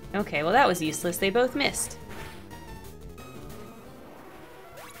 Okay, well that was useless. They both missed.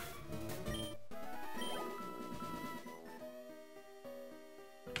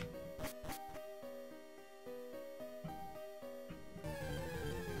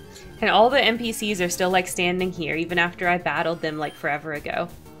 And all the NPCs are still, like, standing here, even after I battled them, like, forever ago.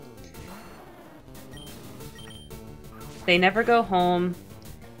 They never go home.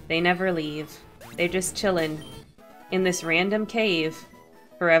 They never leave. They're just chilling in this random cave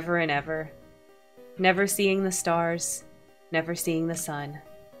forever and ever. Never seeing the stars. Never seeing the sun.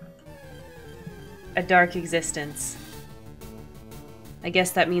 A dark existence. I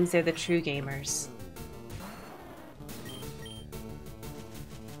guess that means they're the true gamers.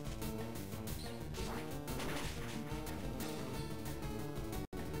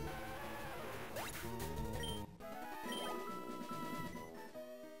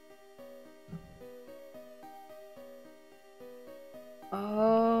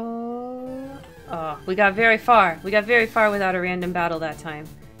 We got very far. We got very far without a random battle that time.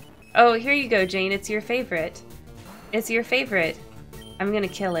 Oh, here you go, Jane. It's your favorite. It's your favorite. I'm gonna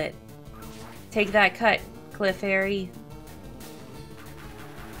kill it. Take that cut, Clefairy.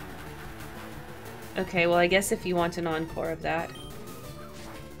 Okay, well, I guess if you want an encore of that,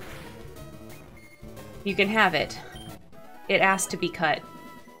 you can have it. It asked to be cut.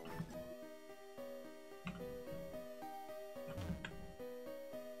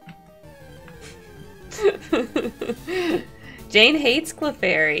 Jane hates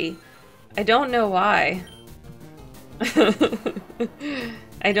Clefairy. I don't know why.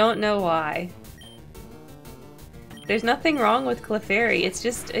 I don't know why. There's nothing wrong with Clefairy. It's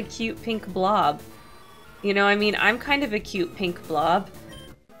just a cute pink blob. You know, I mean, I'm kind of a cute pink blob.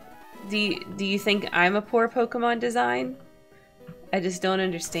 Do you think I'm a poor Pokemon design? I just don't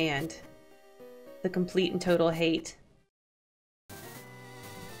understand the complete and total hate.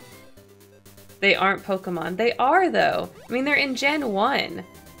 They aren't Pokemon. They are, though. I mean, they're in Gen 1.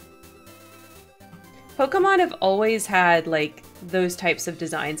 Pokemon have always had, like, those types of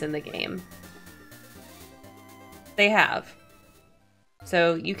designs in the game. They have.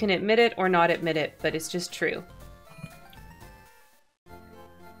 So you can admit it or not admit it, but it's just true.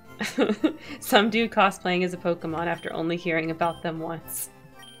 Some dude cosplaying as a Pokemon after only hearing about them once.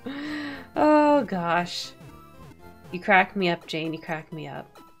 Oh, gosh. You crack me up, Jane. You crack me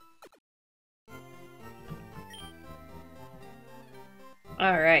up.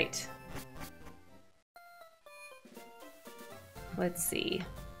 Alright. Let's see.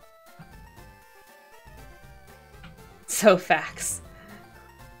 So facts.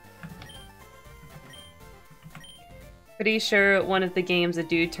 Pretty sure one of the games a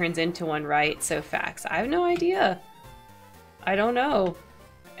dude turns into one, right? So facts. I have no idea. I don't know.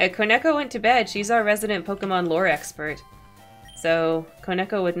 Koneko went to bed. She's our resident Pokemon lore expert. So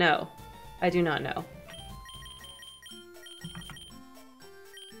Koneko would know. I do not know.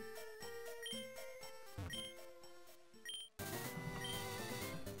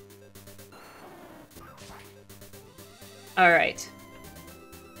 Alright.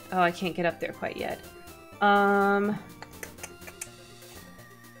 Oh, I can't get up there quite yet.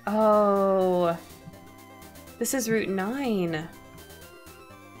 Oh. This is Route 9.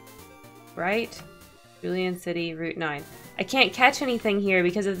 Right? Julian City, Route 9. I can't catch anything here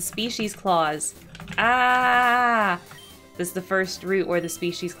because of the species clause. Ah! This is the first route where the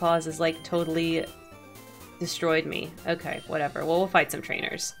species clause is, like, totally destroyed me. Okay, whatever. Well, we'll fight some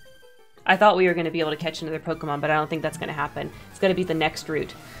trainers. I thought we were going to be able to catch another Pokemon, but I don't think that's going to happen. It's going to be the next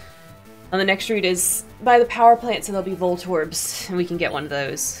route. And the next route is by the power plant, so there'll be Voltorbs, and we can get one of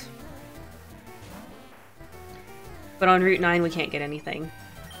those. But on Route 9, we can't get anything.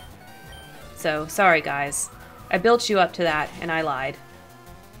 So, sorry guys. I built you up to that, and I lied.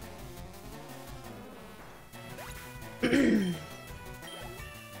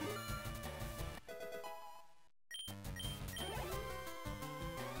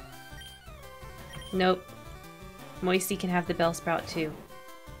 Nope. Moisty can have the Bellsprout too.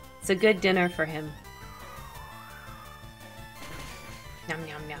 It's a good dinner for him. Yum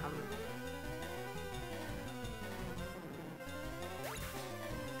yum yum.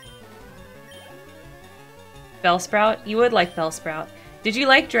 Bellsprout? You would like Bellsprout. Did you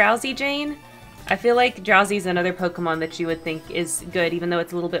like Drowsy, Jane? I feel like Drowsy is another Pokemon that you would think is good, even though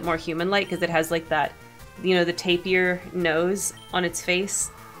it's a little bit more human-like, because it has like that, you know, the tapier nose on its face.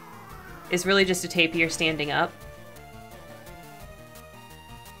 Is really just a tapir standing up.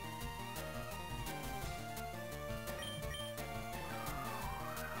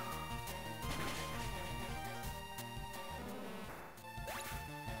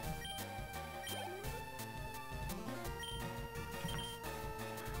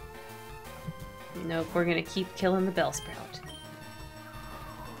 Nope, we're gonna keep killing the Bellsprout.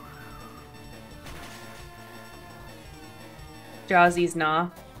 Drowsy's nah.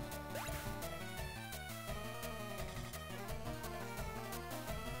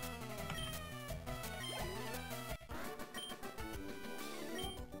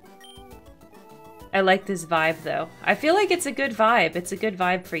 I like this vibe, though. I feel like it's a good vibe. It's a good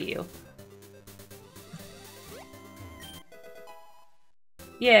vibe for you.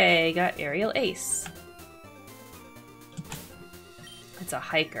 Yay, got Aerial Ace. It's a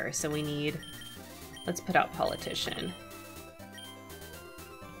hiker, so we need... Let's put out Politician.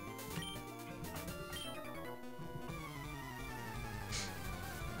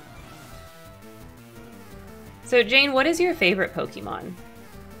 So, Jane, what is your favorite Pokemon?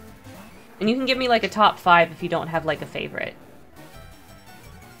 And you can give me, like, a top 5 if you don't have, like, a favorite.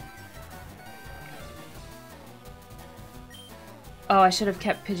 Oh, I should have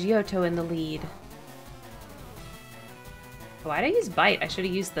kept Pidgeotto in the lead. Why'd I use Bite? I should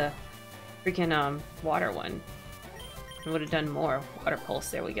have used the freaking water one. I would have done more. Water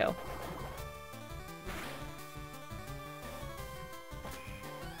Pulse, there we go.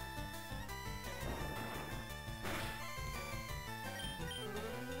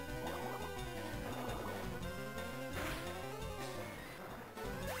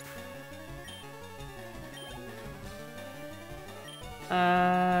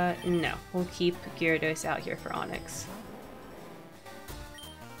 No. We'll keep Gyarados out here for Onyx.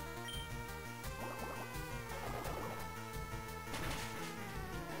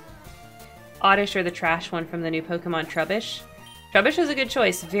 Oddish or the trash one from the new Pokemon Trubbish. Trubbish was a good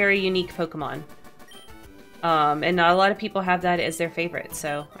choice. Very unique Pokemon. And not a lot of people have that as their favorite,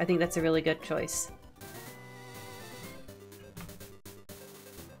 so I think that's a really good choice.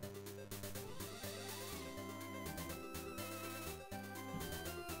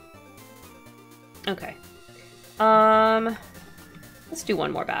 Okay. Let's do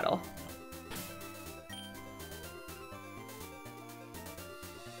one more battle.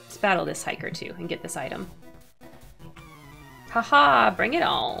 Let's battle this hiker too and get this item. Haha, bring it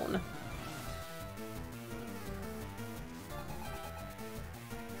on.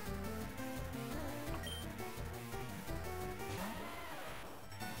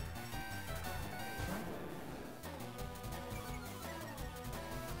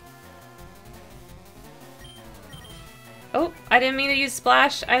 Oh, I didn't mean to use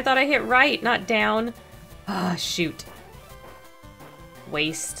Splash. I thought I hit right, not down. Ah, shoot.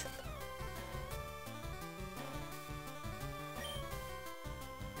 Waste.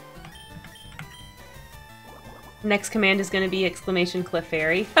 Next command is going to be exclamation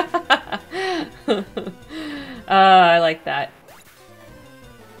Clefairy. I like that.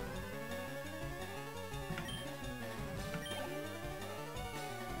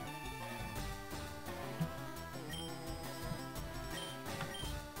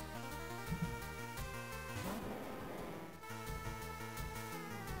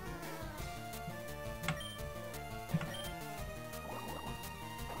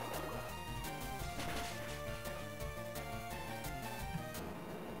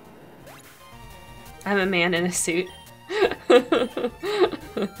 I'm a man in a suit.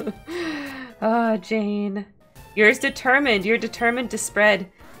 Oh, Jane. You're determined. You're determined to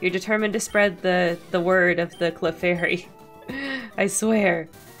spread. You're determined to spread the word of the Clefairy. I swear.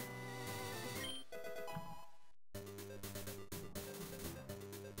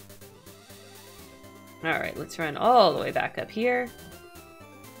 Alright, let's run all the way back up here.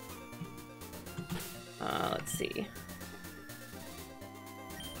 Let's see.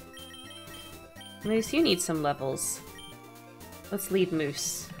 Moose, you need some levels. Let's lead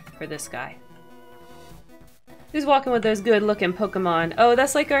Moose for this guy. Who's walking with those good-looking Pokemon? Oh,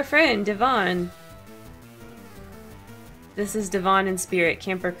 that's like our friend, Devon. This is Devon in spirit,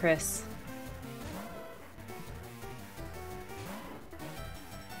 Camper Chris.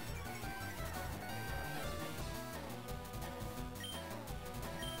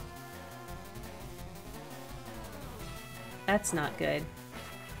 That's not good.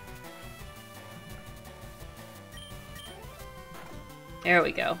 There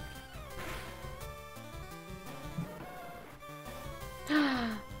we go.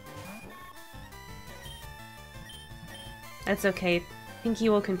 That's okay. Pinky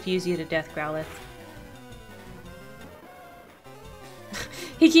will confuse you to death, Growlithe.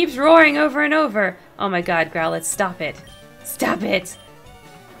 He keeps roaring over and over! Oh my god, Growlithe, stop it. Stop it!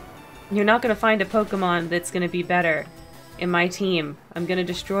 You're not gonna find a Pokemon that's gonna be better in my team. I'm gonna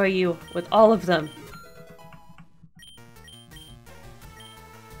destroy you with all of them.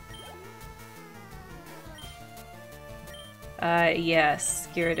 Yes,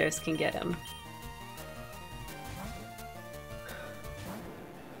 Gyarados can get him.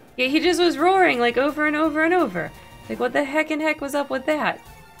 Yeah, he just was roaring, like, over and over and over. Like, what the heck and heck was up with that?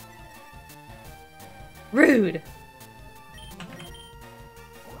 Rude!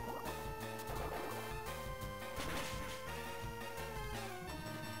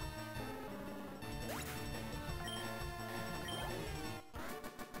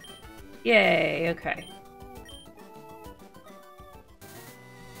 Yay, okay.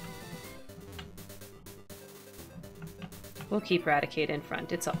 We'll keep Raticate in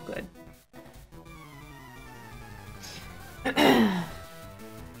front, it's all good.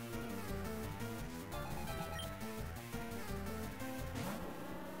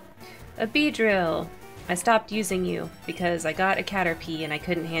 A Beedrill! I stopped using you because I got a Caterpie and I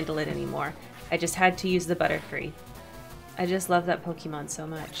couldn't handle it anymore. I just had to use the Butterfree. I just love that Pokemon so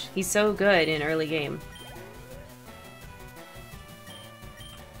much. He's so good in early game.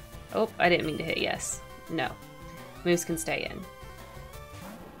 Oh, I didn't mean to hit yes. No. Moose can stay in.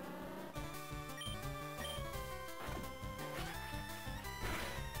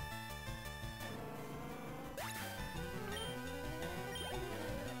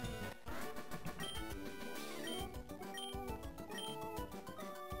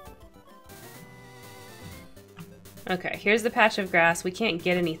 Okay, here's the patch of grass. We can't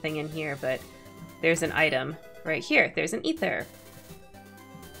get anything in here, but there's an item right here. There's an ether.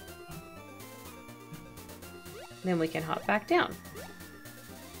 Then we can hop back down.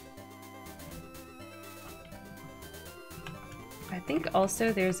 I think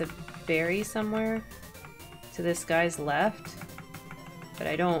also there's a berry somewhere to this guy's left, but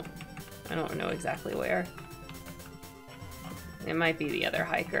I don't know exactly where. It might be the other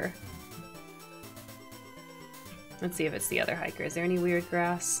hiker. Let's see if it's the other hiker. Is there any weird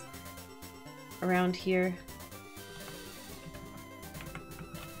grass around here?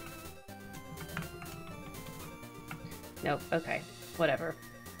 Nope, okay, whatever.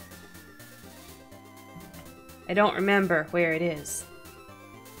 I don't remember where it is.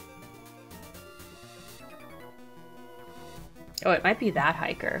 Oh, it might be that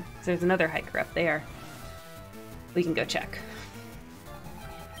hiker. There's another hiker up there. We can go check.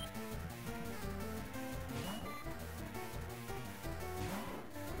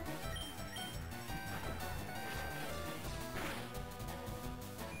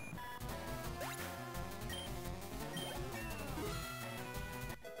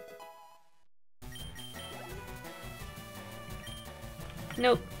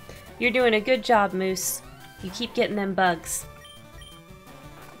 Nope. You're doing a good job, Moose. You keep getting them bugs.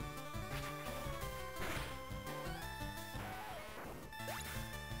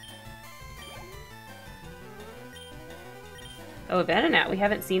 Oh, a Venonat. We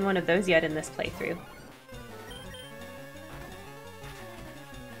haven't seen one of those yet in this playthrough.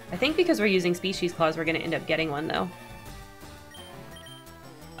 I think because we're using Species Clause, we're going to end up getting one, though.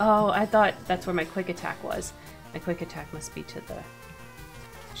 Oh, I thought that's where my quick attack was. My quick attack must be to the...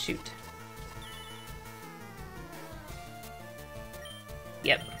 shoot.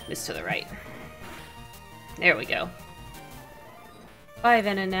 Yep, it's to the right. There we go. Bye,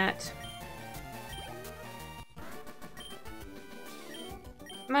 Venonat.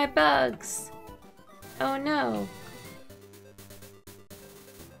 My bugs! Oh no.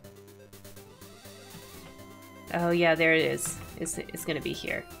 Oh yeah, there it is. It's gonna be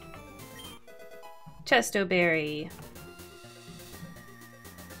here. Chestoberry.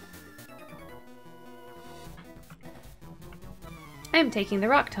 I am taking the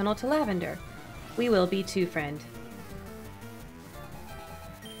rock tunnel to Lavender. We will be too, friend.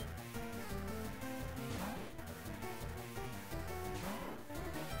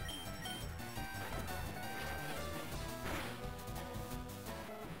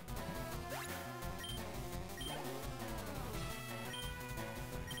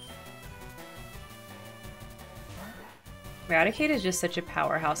 Raticate is just such a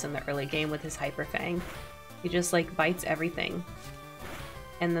powerhouse in the early game with his Hyper Fang. He just like bites everything.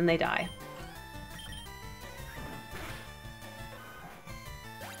 And then they die.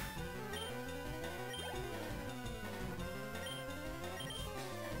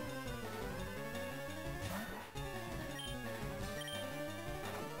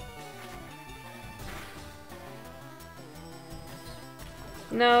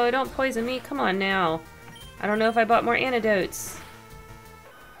 No, don't poison me. Come on now. I don't know if I bought more antidotes.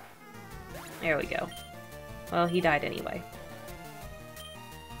 There we go. Well, he died anyway.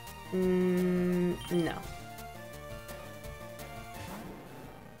 No.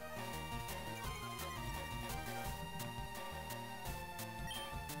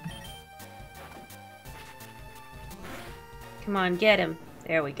 Come on, get him.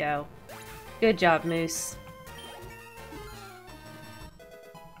 There we go. Good job, Moose.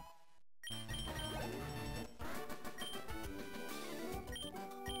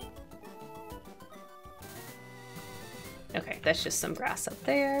 Okay, that's just some grass up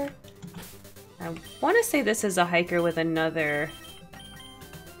there. I want to say this is a hiker with another,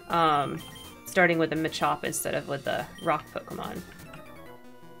 starting with a Machop instead of with the rock Pokemon.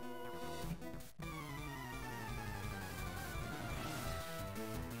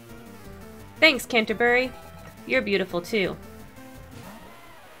 Thanks, Canterbury. You're beautiful too.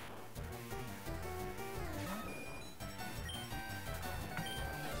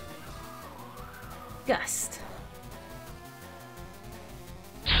 Gust.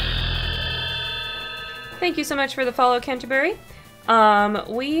 Thank you so much for the follow, Canterbury.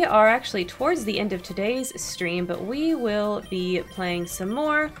 We are actually towards the end of today's stream, but we will be playing some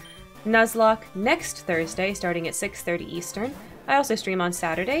more Nuzlocke next Thursday, starting at 6:30 Eastern. I also stream on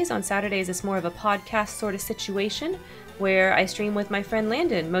Saturdays. On Saturdays, it's more of a podcast sort of situation where I stream with my friend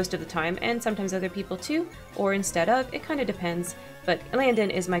Landon most of the time, and sometimes other people too, or instead of. It kind of depends, but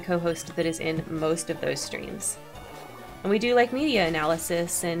Landon is my co-host that is in most of those streams. And we do like media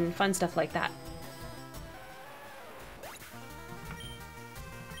analysis and fun stuff like that.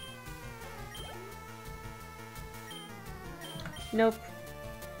 Nope.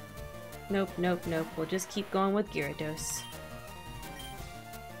 Nope, nope, nope. We'll just keep going with Gyarados.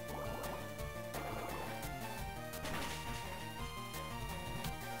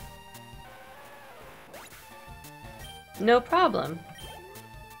 No problem.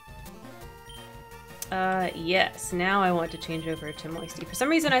 Yes, now I want to change over to Moisty. For some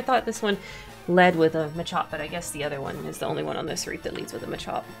reason I thought this one led with a Machop, but I guess the other one is the only one on this route that leads with a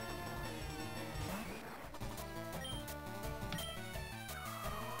Machop.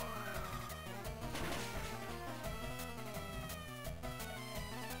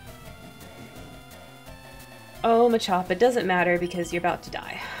 Oh, Machop, it doesn't matter because you're about to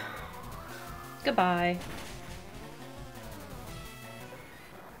die. Goodbye.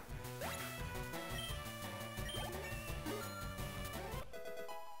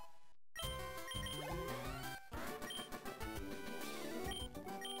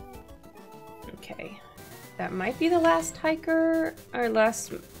 Okay, that might be the last hiker, or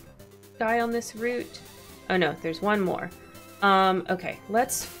last guy on this route. Oh no, there's one more. Okay,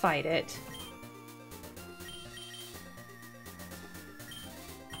 let's fight it.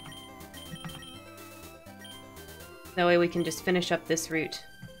 That way we can just finish up this route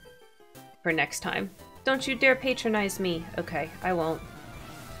for next time. Don't you dare patronize me. Okay, I won't.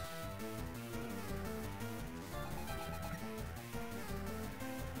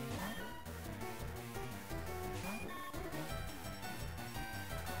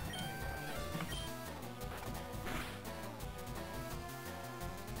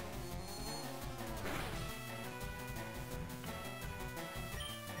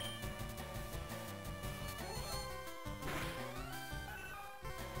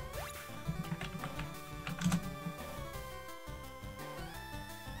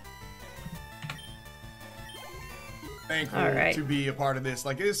 Thankful to be a part of this.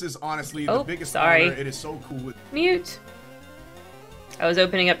 Like, this is honestly the biggest honor. It is so cool. Mute. I was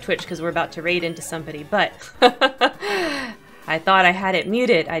opening up Twitch because we're about to raid into somebody, but I thought I had it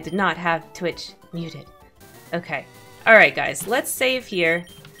muted. I did not have Twitch muted. Okay. Alright, guys. Let's save here.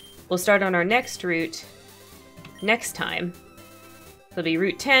 We'll start on our next route next time. It'll be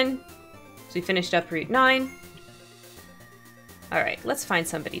Route 10. So we finished up Route 9. Alright, let's find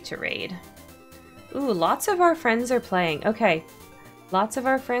somebody to raid. Ooh, lots of our friends are playing. Okay. Lots of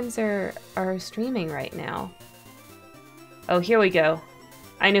our friends are streaming right now. Oh, here we go.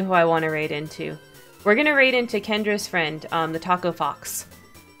 I know who I want to raid into. We're gonna raid into Kendra's friend, the Taco Fox.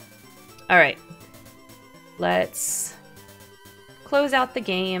 Alright. Let's close out the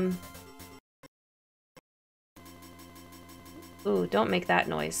game. Ooh, don't make that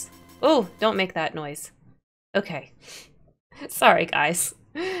noise. Ooh, don't make that noise. Okay. Sorry, guys.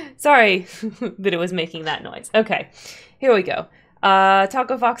 Sorry that it was making that noise. Okay, here we go.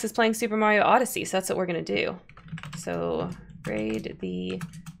 Taco Fox is playing Super Mario Odyssey, so that's what we're gonna do. So, raid the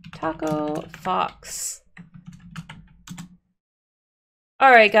Taco Fox.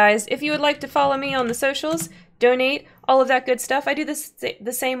 Alright guys, if you would like to follow me on the socials, donate, all of that good stuff, I do this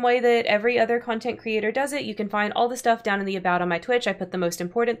the same way that every other content creator does it. You can find all the stuff down in the About on my Twitch. I put the most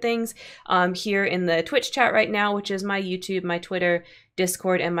important things here in the Twitch chat right now, which is my YouTube, my Twitter,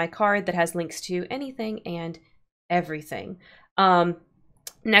 Discord, and my card that has links to anything and everything.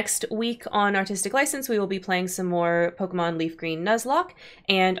 Next week on Artistic License, we will be playing some more Pokemon LeafGreen Nuzlocke.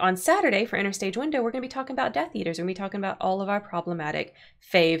 And on Saturday for Interstage Window, we're going to be talking about Death Eaters. We're going to be talking about all of our problematic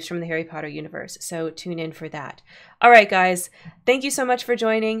faves from the Harry Potter universe. So tune in for that. All right, guys. Thank you so much for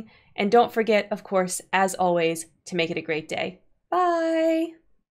joining. And don't forget, of course, as always, to make it a great day. Bye!